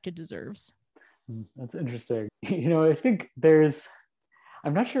respect it deserves? That's interesting. I think there's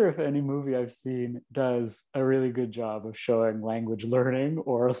I'm not sure if any movie I've seen does a really good job of showing language learning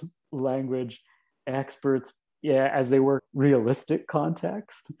or language experts, yeah, as they work realistic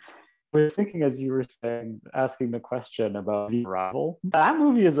context. We're thinking, as you were saying, asking the question about The Arrival. That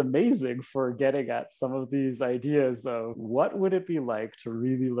movie is amazing for getting at some of these ideas of what would it be like to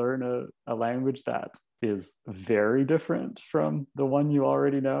really learn a language that is very different from the one you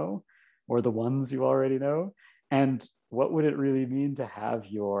already know or the ones you already know. And what would it really mean to have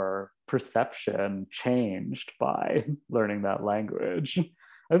your perception changed by learning that language?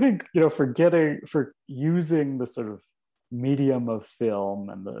 I think, for using the sort of medium of film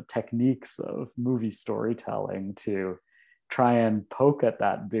and the techniques of movie storytelling to try and poke at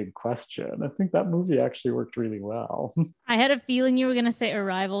that big question, I think that movie actually worked really well. I had a feeling you were going to say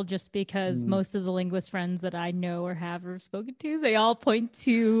Arrival just because most of the linguist friends that I know or have spoken to, they all point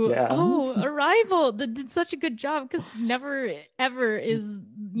to, Arrival that did such a good job, because never ever is,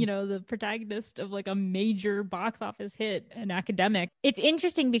 the protagonist of like a major box office hit an academic. It's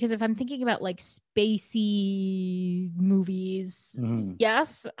interesting because if I'm thinking about like spacey movies,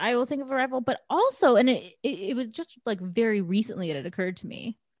 yes, I will think of Arrival, but also, and it was just like very recently that it occurred to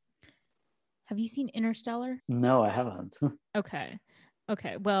me. Have you seen Interstellar? No, I haven't. Okay.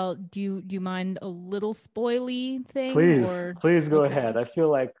 Well, do you mind a little spoily thing? Please go ahead. I feel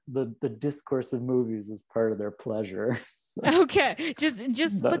like the discourse of movies is part of their pleasure. Okay,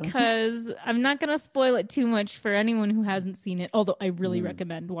 just because I'm not gonna spoil it too much for anyone who hasn't seen it, although I really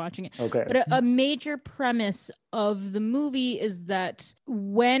recommend watching it. Okay. But a major premise of the movie is that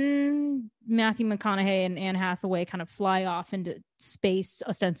when Matthew McConaughey and Anne Hathaway kind of fly off into space,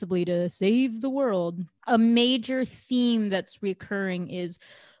 ostensibly to save the world, a major theme that's recurring is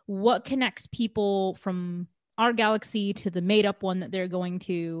what connects people from our galaxy to the made up one that they're going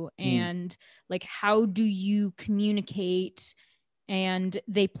to, and like, how do you communicate? And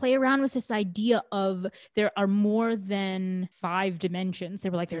they play around with this idea of there are more than 5 dimensions.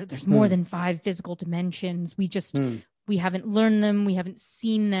 They were like, there's more than 5 physical dimensions. We haven't learned them. We haven't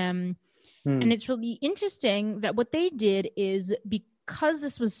seen them. And it's really interesting that what they did is, because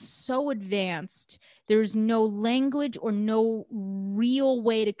this was so advanced, there's no language or no real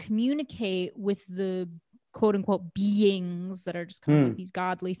way to communicate with the quote unquote beings that are just kind of like these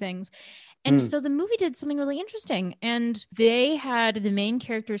godly things. And so the movie did something really interesting, and they had the main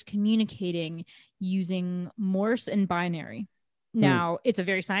characters communicating using Morse and binary. Now it's a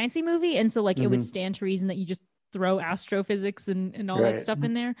very sciencey movie, and so like it would stand to reason that you just throw astrophysics and all that stuff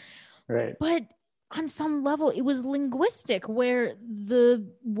in there. Right. But on some level, it was linguistic, where the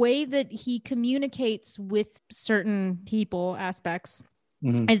way that he communicates with certain people aspects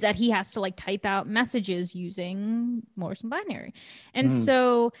is that he has to like type out messages using Morse and binary. And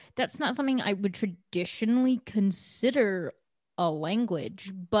so that's not something I would traditionally consider a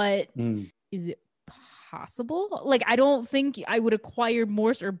language, but is it possible? Like, I don't think I would acquire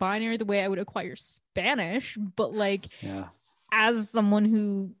Morse or binary the way I would acquire Spanish, but like, as someone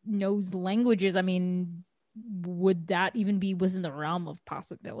who knows languages, I mean, would that even be within the realm of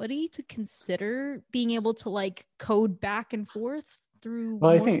possibility to consider being able to like code back and forth through?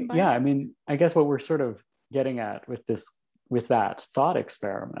 Well, I think, I mean, I guess what we're sort of getting at with that thought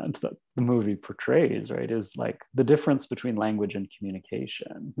experiment that the movie portrays, right, is like the difference between language and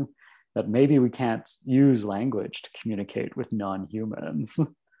communication. That maybe we can't use language to communicate with non-humans,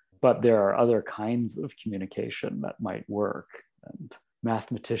 but there are other kinds of communication that might work. And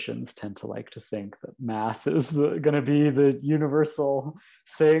mathematicians tend to like to think that math is going to be the universal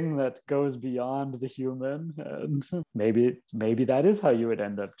thing that goes beyond the human. And maybe that is how you would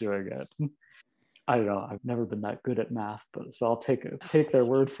end up doing it. I don't know. I've never been that good at math, but so I'll take their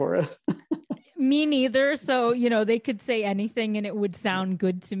word for it. Me neither. So, they could say anything and it would sound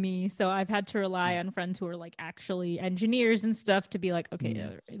good to me. So I've had to rely on friends who are like actually engineers and stuff to be like,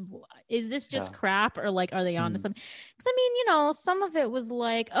 okay, is this just crap, or like, are they onto something? Because I mean, some of it was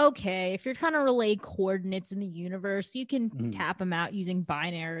like, okay, if you're trying to relay coordinates in the universe, you can tap them out using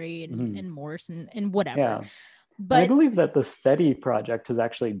binary and Morse and whatever. Yeah. But I believe that the SETI project has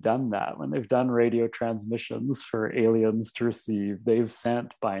actually done that. When they've done radio transmissions for aliens to receive, they've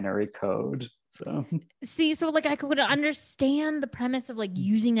sent binary code. So like I could understand the premise of like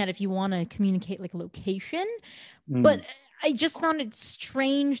using that if you want to communicate like location, but I just found it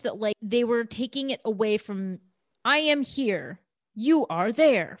strange that like they were taking it away from, I am here, you are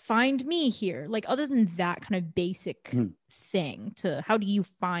there, find me here. Like, other than that kind of basic thing, to how do you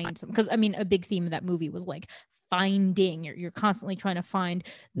find something? Because I mean, a big theme of that movie was like finding. You're constantly trying to find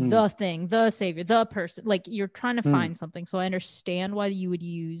the thing, the savior, the person. Like, you're trying to find something. So I understand why you would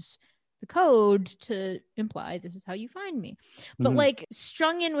use the code to imply this is how you find me. But like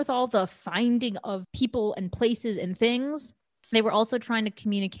strung in with all the finding of people and places and things, they were also trying to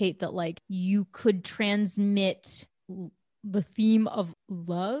communicate that like you could transmit the theme of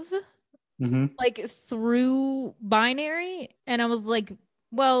love like through binary. And I was like,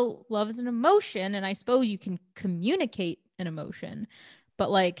 well, love is an emotion, and I suppose you can communicate an emotion, but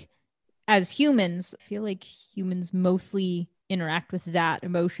like as humans, I feel like humans mostly interact with that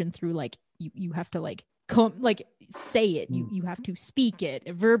emotion through like you have to like say it, you have to speak it,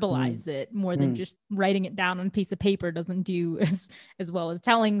 verbalize it more than just writing it down on a piece of paper doesn't do as well as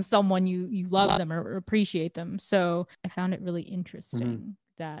telling someone you love them or appreciate them. So I found it really interesting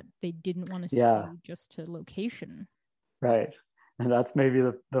that they didn't want to stay just to location. Right. And that's maybe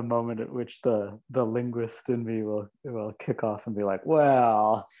the moment at which the linguist in me will kick off and be like,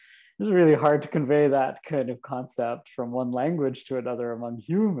 well, it's really hard to convey that kind of concept from one language to another among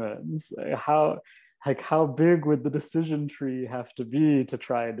humans. How big would the decision tree have to be to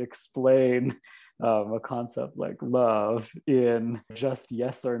try and explain a concept like love in just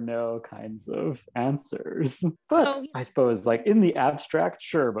yes or no kinds of answers? But so, I suppose like in the abstract,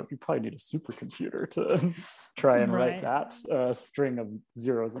 sure, but you probably need a supercomputer to try and write that string of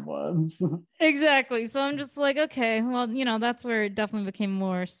zeros and ones. Exactly. So I'm just like, okay, well, that's where it definitely became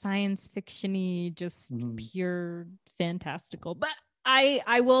more science fiction-y, just pure fantastical. But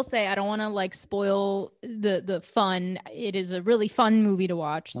I will say, I don't want to like spoil the fun. It is a really fun movie to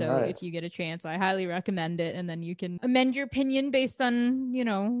watch. So if you get a chance, I highly recommend it. And then you can amend your opinion based on,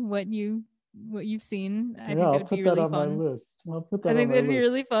 what you've seen. I think that would be really fun. My list. I'll put that I think on my that'd be list.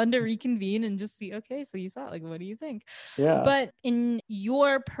 really fun to reconvene and just see, okay, so you saw it, like, what do you think? Yeah. But in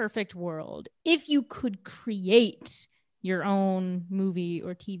your perfect world, if you could create your own movie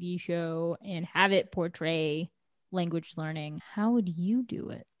or TV show and have it portray language learning, how would you do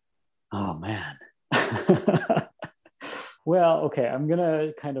it? Oh, man. Well, okay, I'm going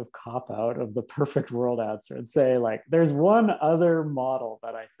to kind of cop out of the perfect world answer and say, like, there's one other model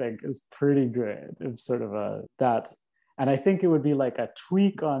that I think is pretty good. It's sort of and I think it would be like a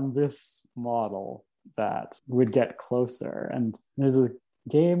tweak on this model that would get closer. And there's a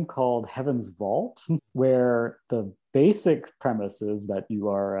game called Heaven's Vault, where the basic premise is that you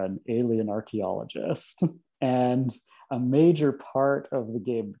are an alien archaeologist. And a major part of the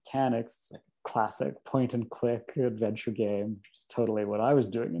game mechanics, it's like a classic point and click adventure game, which is totally what I was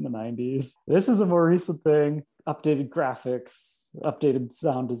doing in the 90s. This is a more recent thing, updated graphics, updated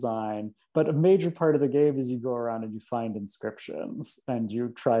sound design. But a major part of the game is you go around and you find inscriptions and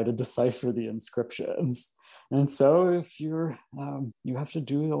you try to decipher the inscriptions. And so if you have to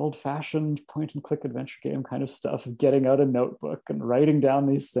do the old-fashioned point and click adventure game kind of stuff, getting out a notebook and writing down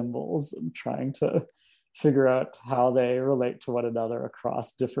these symbols and trying to figure out how they relate to one another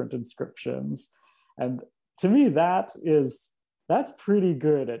across different inscriptions. And to me, that's pretty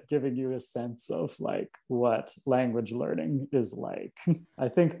good at giving you a sense of like what language learning is like. I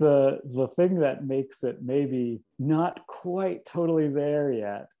think the thing that makes it maybe not quite totally there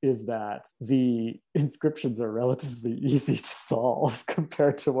yet is that the inscriptions are relatively easy to solve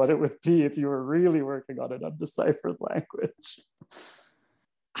compared to what it would be if you were really working on an undeciphered language.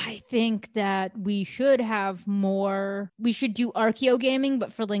 I think that we should do archaeogaming,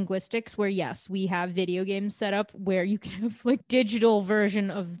 but for linguistics, where yes, we have video games set up where you can have like digital version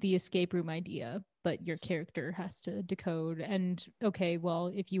of the escape room idea, but your character has to decode. And okay,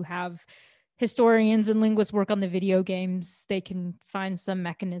 well, if you have historians and linguists work on the video games, they can find some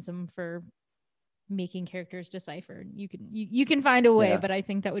mechanism for making characters decipher. You can find a way, but I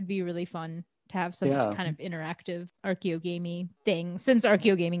think that would be really fun to have some kind of interactive archaeogaming thing, since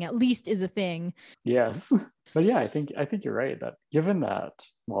archaeogaming at least is a thing. Yes. But yeah, I think you're right that given that,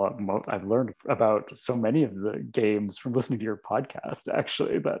 well, I've learned about so many of the games from listening to your podcast,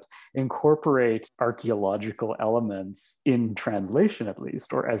 actually, that incorporate archaeological elements in translation, at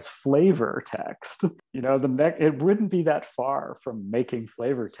least, or as flavor text. It wouldn't be that far from making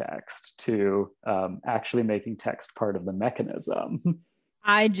flavor text to actually making text part of the mechanism.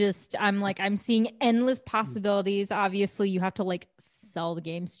 I'm seeing endless possibilities. Obviously, you have to like sell the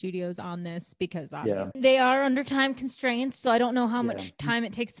game studios on this because obviously they are under time constraints. So I don't know how much time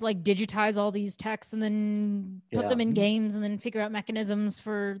it takes to like digitize all these texts and then put them in games and then figure out mechanisms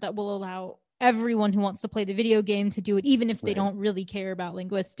that will allow everyone who wants to play the video game to do it, even if they don't really care about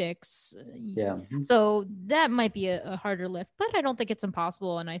linguistics. So that might be a harder lift, but I don't think it's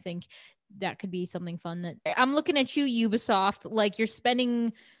impossible. And I think that could be something fun. That I'm looking at you, Ubisoft, like you're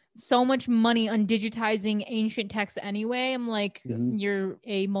spending so much money on digitizing ancient texts anyway. I'm like, you're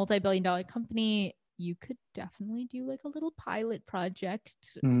a multi-billion-dollar company. you could definitely do like a little pilot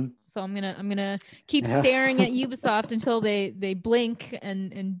project. Mhm. So I'm gonna keep Yeah. staring at Ubisoft until they blink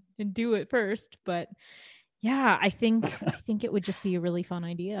and do it first. But yeah, I think it would just be a really fun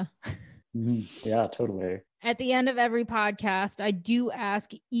idea. Yeah, totally. At the end of every podcast, I do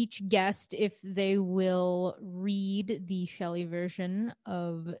ask each guest if they will read the Shelley version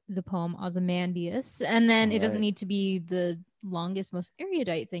of the poem Ozymandias. And then it doesn't need to be the longest, most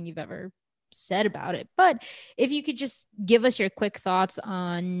erudite thing you've ever said about it. But if you could just give us your quick thoughts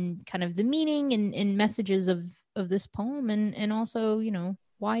on kind of the meaning and messages of this poem and also, you know,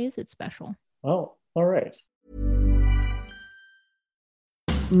 why is it special? Well, all right.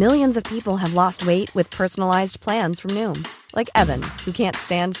 Millions of people have lost weight with personalized plans from Noom, like Evan, who can't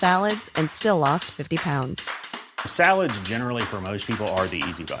stand salads and still lost 50 pounds. Salads generally for most people are the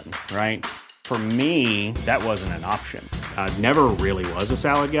easy button, right? For me, that wasn't an option. I never really was a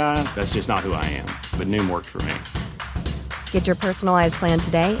salad guy. That's just not who I am. But Noom worked for me. Get your personalized plan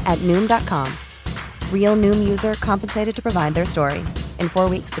today at Noom.com. Real Noom user compensated to provide their story. In 4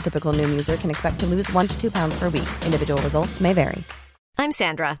 weeks, the typical Noom user can expect to lose 1 to 2 pounds per week. Individual results may vary. I'm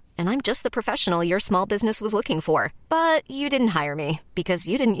Sandra, and I'm just the professional your small business was looking for. But you didn't hire me because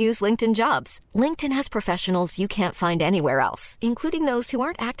you didn't use LinkedIn Jobs. LinkedIn has professionals you can't find anywhere else, including those who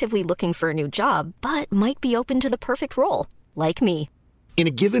aren't actively looking for a new job, but might be open to the perfect role, like me. In a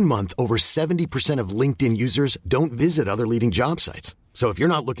given month, over 70% of LinkedIn users don't visit other leading job sites. So if you're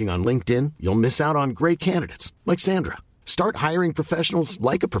not looking on LinkedIn, you'll miss out on great candidates like Sandra. Start hiring professionals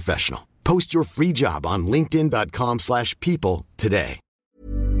like a professional. Post your free job on linkedin.com/people today.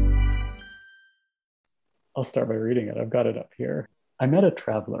 I'll start by reading it. I've got it up here. I met a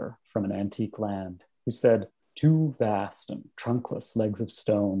traveler from an antique land who said, 2 vast and trunkless legs of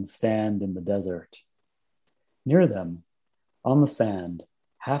stone stand in the desert. Near them, on the sand,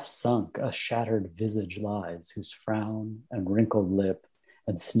 half sunk, a shattered visage lies, whose frown and wrinkled lip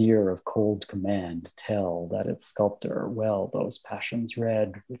and sneer of cold command tell that its sculptor well those passions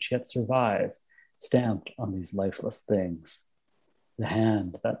read which yet survive, stamped on these lifeless things. The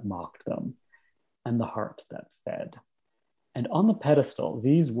hand that mocked them, and the heart that fed. And on the pedestal,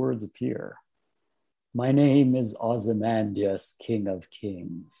 these words appear. My name is Ozymandias, King of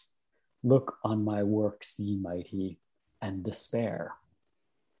Kings. Look on my works, ye mighty, and despair.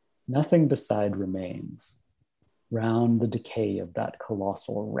 Nothing beside remains. Round the decay of that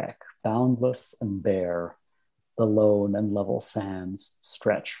colossal wreck, boundless and bare, the lone and level sands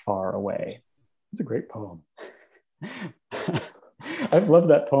stretch far away. It's a great poem. I've loved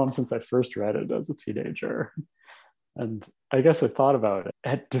that poem since I first read it as a teenager. And I guess I thought about it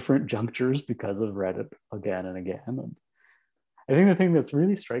at different junctures because I've read it again and again. And I think the thing that's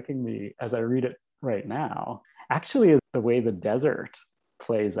really striking me as I read it right now actually is the way the desert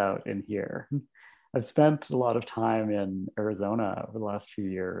plays out in here. I've spent a lot of time in Arizona over the last few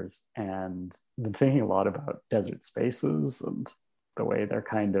years and been thinking a lot about desert spaces and the way they're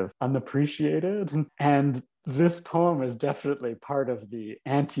kind of unappreciated. And this poem is definitely part of the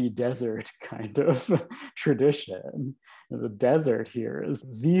anti-desert kind of tradition. The desert here is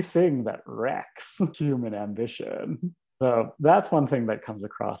the thing that wrecks human ambition. So that's one thing that comes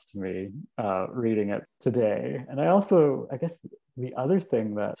across to me reading it today. And I guess the other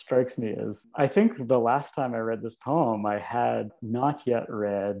thing that strikes me is, I think the last time I read this poem, I had not yet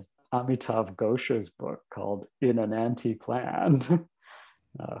read Amitav Ghosh's book called In an Antique Land,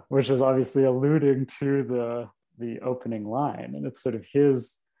 which is obviously alluding to the opening line. And it's sort of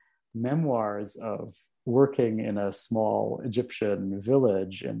his memoirs of working in a small Egyptian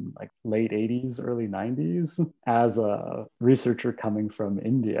village in like late 80s, early 90s as a researcher coming from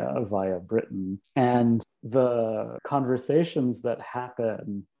India via Britain. And the conversations that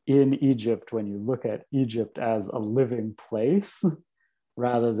happen in Egypt when you look at Egypt as a living place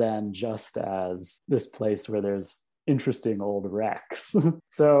rather than just as this place where there's interesting old wrecks.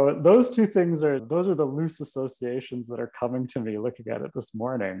 So those two things are the loose associations that are coming to me looking at it this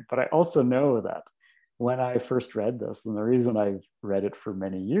morning. But I also know that when I first read this, and the reason I've read it for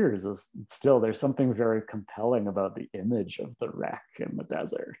many years is still there's something very compelling about the image of the wreck in the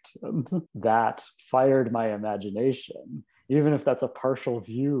desert. And that fired my imagination, even if that's a partial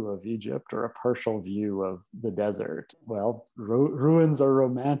view of Egypt or a partial view of the desert. Well, ruins are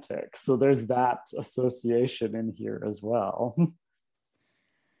romantic. So there's that association in here as well.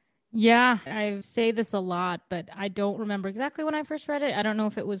 Yeah, I say this a lot, but I don't remember exactly when I first read it. I don't know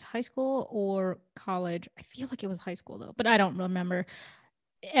if it was high school or college. I feel like it was high school though, but I don't remember.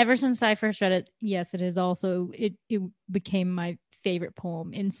 Ever since I first read it, yes, it is also, it became my favorite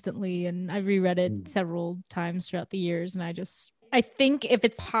poem instantly. And I reread it several times throughout the years. And I think if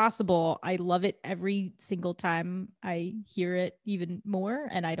it's possible, I love it every single time I hear it even more.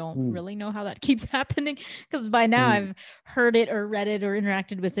 And I don't really know how that keeps happening, because by now I've heard it or read it or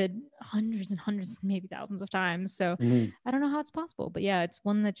interacted with it hundreds and hundreds, maybe thousands of times. So I don't know how it's possible, but yeah, it's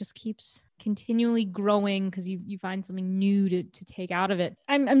one that just keeps continually growing because you find something new to take out of it.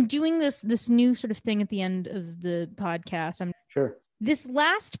 I'm doing this new sort of thing at the end of the podcast. Sure. This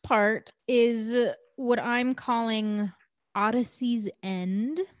last part is what I'm calling Odyssey's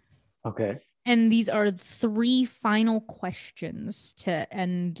End. Okay. And these are 3 final questions to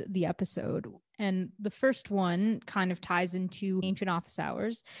end the episode. And the first one kind of ties into Ancient Office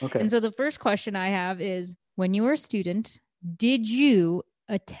Hours. Okay. And so the first question I have is, when you were a student, did you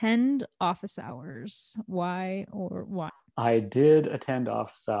attend office hours? Why or why? I did attend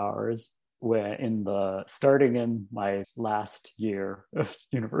office hours starting in my last year of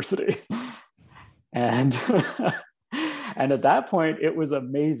university. And and at that point, it was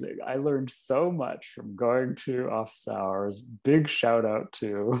amazing. I learned so much from going to office hours. Big shout out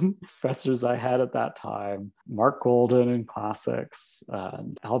to professors I had at that time, Mark Golden in classics,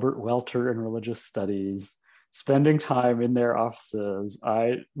 and Albert Welter in religious studies. Spending time in their offices,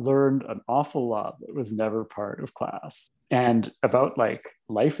 I learned an awful lot that was never part of class, and about like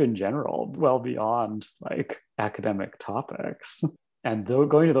life in general, well beyond like academic topics. And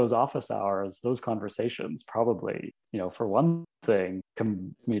going to those office hours, those conversations probably, for one thing,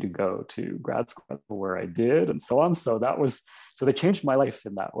 convinced me to go to grad school where I did, and so on. So they changed my life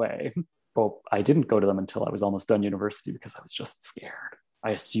in that way. Well, I didn't go to them until I was almost done university because I was just scared.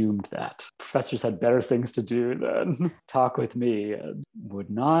 I assumed that professors had better things to do than talk with me, and would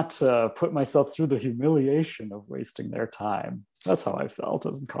not put myself through the humiliation of wasting their time. That's how I felt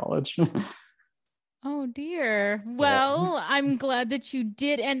as in college. Oh dear. Well, yeah. I'm glad that you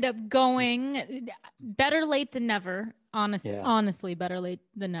did end up going. Better late than never. Honestly, better late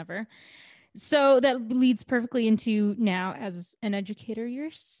than never. So that leads perfectly into now, as an educator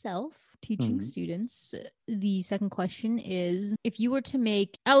yourself, teaching students. The second question is, if you were to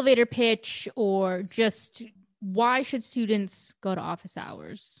make elevator pitch, or just why should students go to office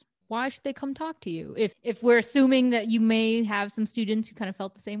hours? Why should they come talk to you? If we're assuming that you may have some students who kind of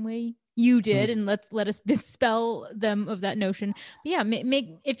felt the same way you did, and let us dispel them of that notion. But yeah,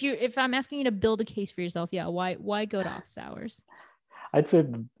 if I'm asking you to build a case for yourself, yeah, why go to office hours? I'd say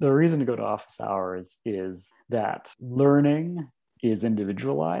the reason to go to office hours is that learning is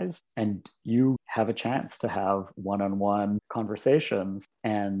individualized, and you have a chance to have one-on-one conversations,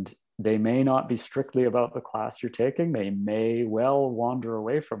 and they may not be strictly about the class you're taking. They may well wander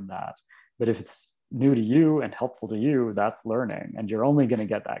away from that. But if it's new to you and helpful to you, that's learning. And you're only going to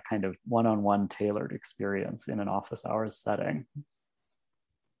get that kind of one-on-one tailored experience in an office hours setting.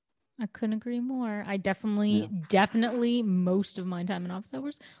 I couldn't agree more. I definitely most of my time in office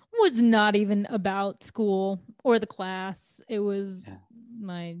hours was not even about school or the class. It was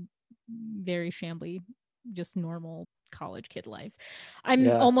my very shambly, just normal college kid life.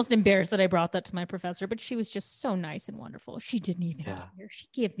 I'm almost embarrassed that I brought that to my professor, but she was just so nice and wonderful. She didn't even care. She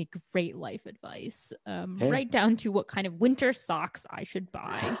gave me great life advice, right down to what kind of winter socks I should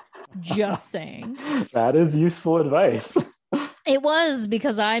buy. Just saying. That is useful advice. It was,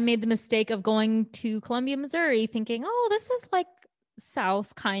 because I made the mistake of going to Columbia, Missouri, thinking, oh, this is like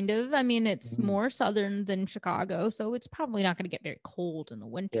South kind of. I mean, it's more southern than Chicago, so it's probably not going to get very cold in the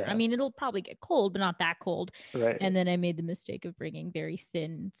winter. I mean, it'll probably get cold, but not that cold. Right. And then I made the mistake of bringing very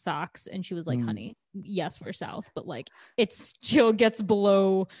thin socks, and she was like, honey, yes, we're South, but like it still gets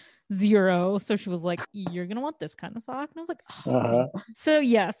below 0. So she was like, you're gonna want this kind of sock. And I was like, oh. So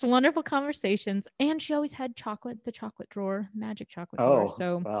yes, wonderful conversations. And she always had the chocolate drawer, magic chocolate drawer.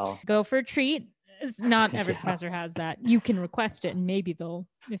 So go for a treat. Not every professor has that. You can request it, and maybe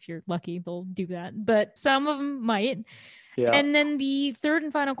if you're lucky, they'll do that. But some of them might. Yeah. And then the third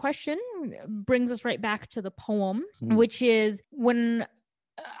and final question brings us right back to the poem, which is, when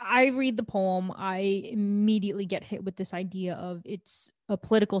I read the poem, I immediately get hit with this idea of it's a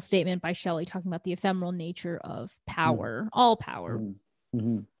political statement by Shelley talking about the ephemeral nature of power, all power.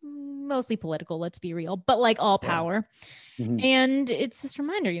 Mostly political, let's be real, but like all power. And it's this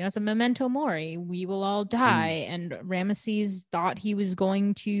reminder, it's a memento mori. We will all die. And Ramesses thought he was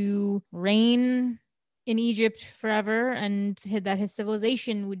going to reign in Egypt forever, and that his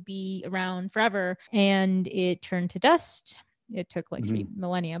civilization would be around forever. And it turned to dust. It took like 3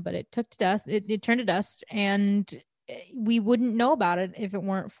 millennia, but it took to dust. It turned to dust, and we wouldn't know about it if it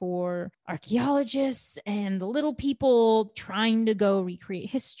weren't for archaeologists and the little people trying to go recreate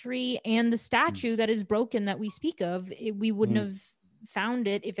history, and the statue that is broken that we speak of. We wouldn't have found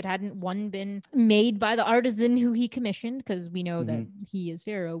it if it hadn't, one, been made by the artisan who he commissioned, because we know that he, as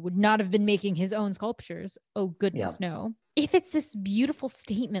Pharaoh, would not have been making his own sculptures. Oh, goodness, no. If it's this beautiful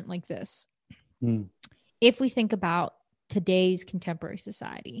statement like this, if we think about today's contemporary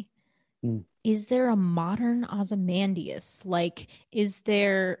society, is there a modern Ozymandias? Like, is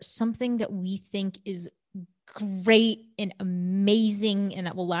there something that we think is great and amazing and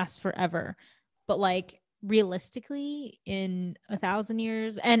that will last forever, but like realistically in 1,000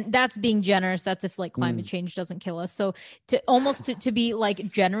 years, and that's being generous, that's if like climate change doesn't kill us, so to be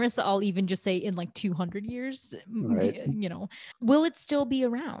like generous, I'll even just say in like 200 years, you know, will it still be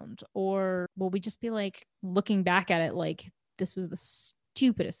around, or will we just be like looking back at it like this was the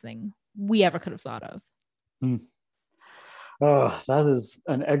stupidest thing we ever could have thought of? Oh, that is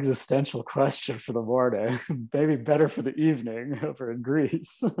an existential question for the morning. Maybe better for the evening over in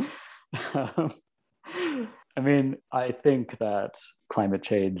Greece. I mean, I think that climate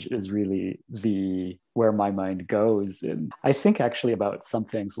change is really where my mind goes. And I think actually about some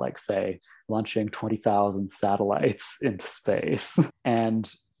things like, say, launching 20,000 satellites into space.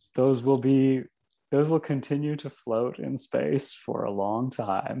 And those will continue to float in space for a long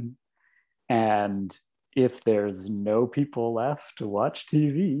time. And if there's no people left to watch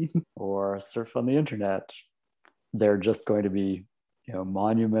TV or surf on the internet, they're just going to be, you know,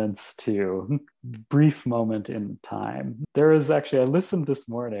 monuments to brief moment in time. There is actually, I listened this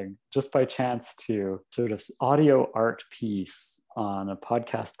morning just by chance to sort of audio art piece on a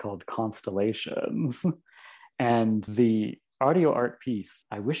podcast called Constellations. And the audio art piece,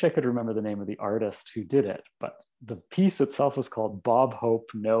 I wish I could remember the name of the artist who did it, but the piece itself was called Bob Hope,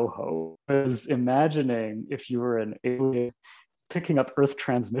 No Hope. I was imagining if you were an alien picking up Earth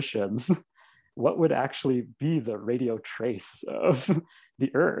transmissions, what would actually be the radio trace of the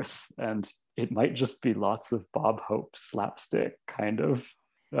Earth? And it might just be lots of Bob Hope slapstick kind of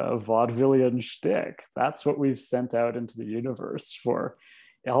vaudevillian shtick. That's what we've sent out into the universe for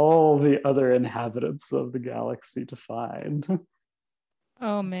all the other inhabitants of the galaxy to find.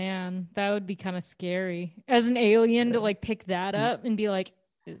 Oh man, that would be kind of scary as an alien to like pick that up and be like,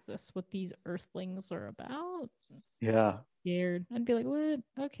 is this what these Earthlings are about? Yeah. Scared. I'd be like, what?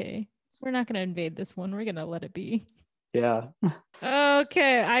 Okay, we're not going to invade this one. We're going to let it be. Yeah.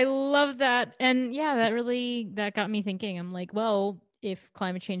 Okay, I love that. And yeah, that got me thinking. I'm like, well, if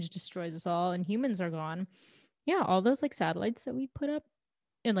climate change destroys us all and humans are gone, yeah, all those like satellites that we put up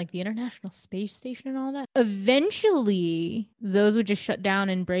and like the International Space Station and all that, eventually those would just shut down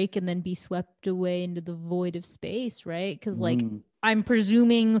and break and then be swept away into the void of space, right? Because like I'm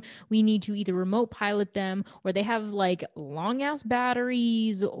presuming we need to either remote pilot them, or they have like long ass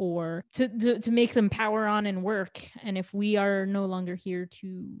batteries, or to make them power on and work. And if we are no longer here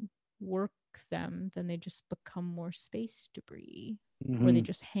to work them, then they just become more space debris. Or they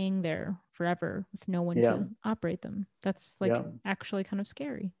just hang there forever with no one to operate them. That's like actually kind of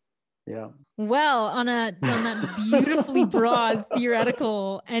scary. Yeah. Well, on that beautifully broad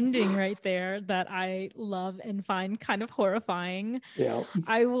theoretical ending right there that I love and find kind of horrifying. Yeah.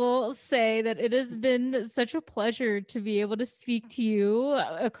 I will say that it has been such a pleasure to be able to speak to you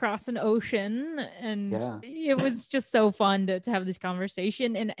across an ocean, and it was just so fun to have this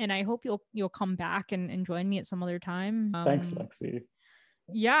conversation. And I hope you'll come back and join me at some other time. Thanks, Lexi.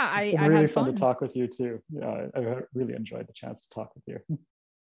 Yeah, I really had fun to talk with you too. Yeah, I really enjoyed the chance to talk with you.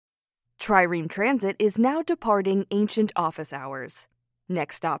 Trireme Transit is now departing ancient office hours.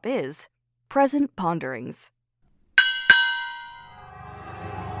 Next stop is Present Ponderings.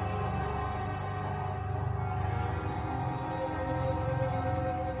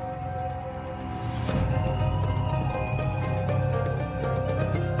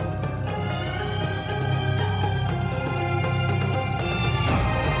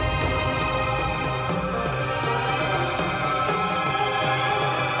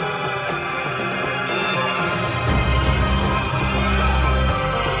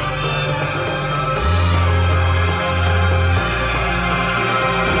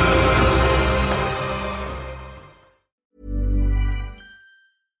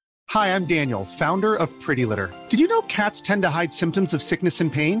 Hi, I'm Daniel, founder of Pretty Litter. Did you know cats tend to hide symptoms of sickness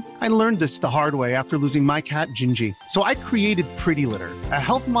and pain? I learned this the hard way after losing my cat, Gingy. So I created Pretty Litter, a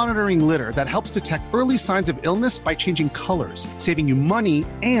health monitoring litter that helps detect early signs of illness by changing colors, saving you money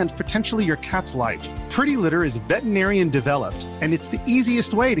and potentially your cat's life. Pretty Litter is veterinarian developed, and it's the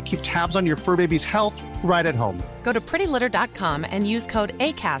easiest way to keep tabs on your fur baby's health right at home. Go to prettylitter.com and use code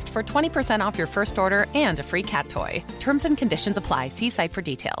ACAST for 20% off your first order and a free cat toy. Terms and conditions apply. See site for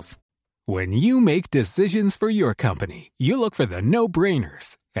details. When you make decisions for your company, you look for the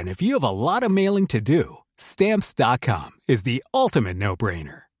no-brainers. And if you have a lot of mailing to do, Stamps.com is the ultimate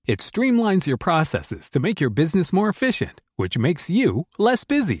no-brainer. It streamlines your processes to make your business more efficient, which makes you less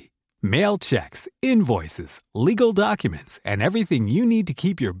busy. Mail checks, invoices, legal documents, and everything you need to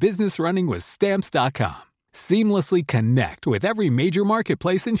keep your business running with Stamps.com. Seamlessly connect with every major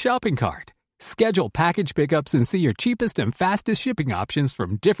marketplace and shopping cart. Schedule package pickups and see your cheapest and fastest shipping options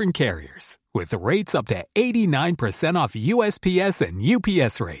from different carriers, with rates up to 89% off USPS and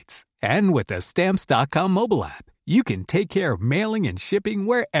UPS rates. And with the Stamps.com mobile app, you can take care of mailing and shipping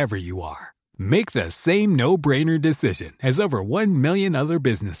wherever you are. Make the same no-brainer decision as over 1 million other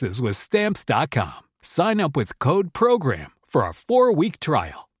businesses with Stamps.com. Sign up with code PROGRAM for a 4-week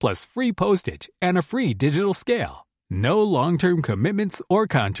trial, plus free postage and a free digital scale. No long-term commitments or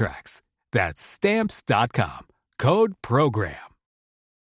contracts. That's Stamps.com. Code PROGRAM.